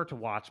almost hard to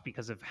watch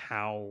because of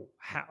how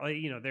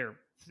they're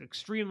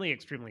extremely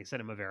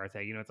cinema verite.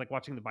 It's like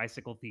watching The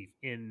Bicycle Thief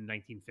in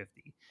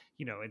 1950.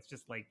 It's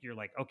just like, you're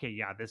like, okay,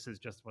 yeah, this is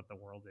just what the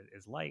world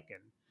is like.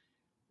 And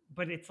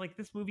but it's like,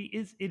 this movie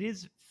is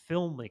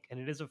filmic, and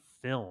it is a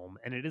film,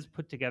 and it is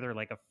put together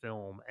like a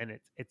film, and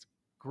it's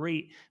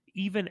great,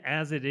 even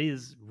as it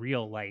is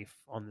real life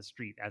on the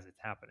street as it's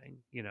happening.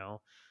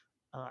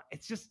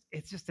 It's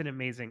just an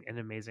amazing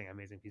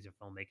piece of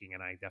filmmaking,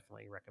 and I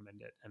definitely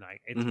recommend it. And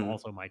it's hmm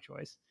also my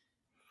choice.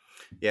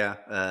 Yeah,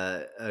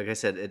 like I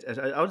said,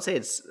 I would say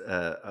it's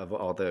of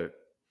all the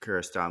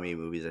Kurosami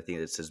movies, I think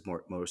it's his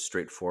most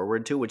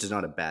straightforward too, which is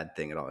not a bad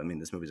thing at all. I mean,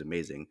 this movie's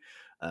amazing,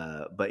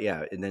 but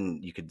yeah, and then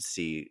you could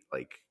see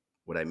like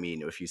what I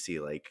mean if you see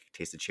like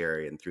Taste of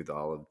Cherry and Through the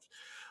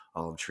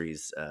Olive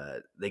Trees,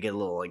 they get a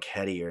little like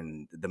headier,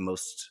 and the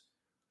most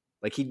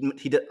like he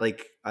did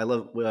like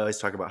we always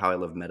talk about how I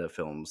love meta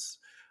films,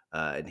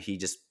 and he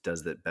just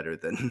does that better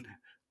than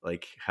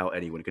like how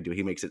anyone could do.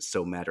 He makes it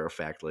so matter of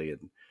factly,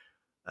 and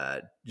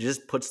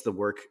just puts the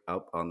work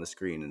up on the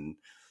screen. And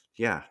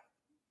yeah,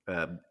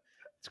 uh,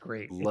 It's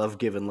great. It's love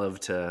giving love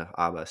to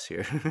Abbas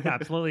here.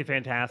 absolutely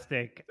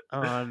fantastic.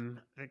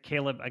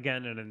 Caleb,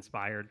 again, an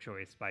inspired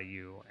choice by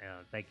you.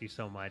 Thank you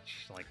so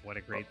much. Like, what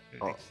a great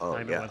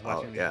time it Yeah, was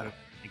watching these yeah. movies.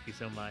 Thank you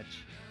so much.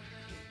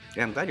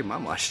 Yeah, I'm glad your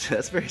mom watched it.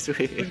 That's very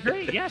sweet. It was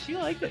great. Yeah, she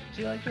liked it.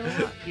 She liked it a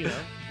lot. She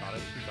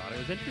thought it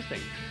was interesting.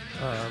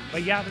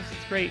 But yeah, this is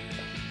great.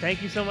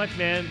 Thank you so much,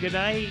 man. Good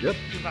night. Yep.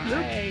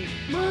 Bye.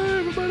 Yep. Bye,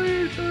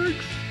 everybody.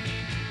 Thanks.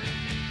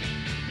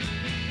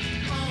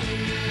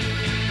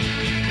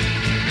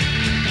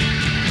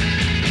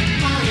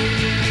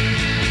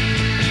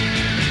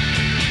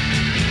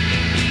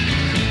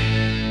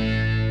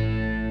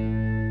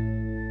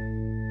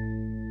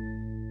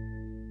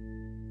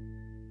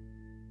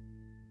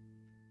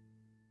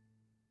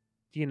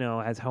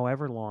 As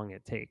however long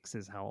it takes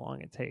is how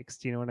long it takes.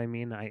 Do you know what I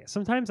mean?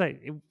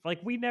 Like,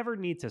 we never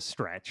need to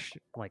stretch.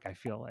 Like, I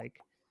feel like,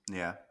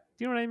 Yeah.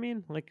 do you know what I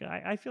mean? Like,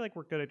 I feel like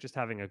we're good at just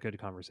having a good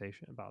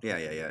conversation about Yeah.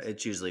 these movies.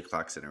 It usually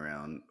clocks in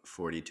around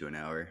 40 to an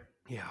hour.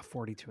 Yeah,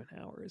 40 to an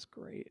hour is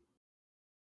great.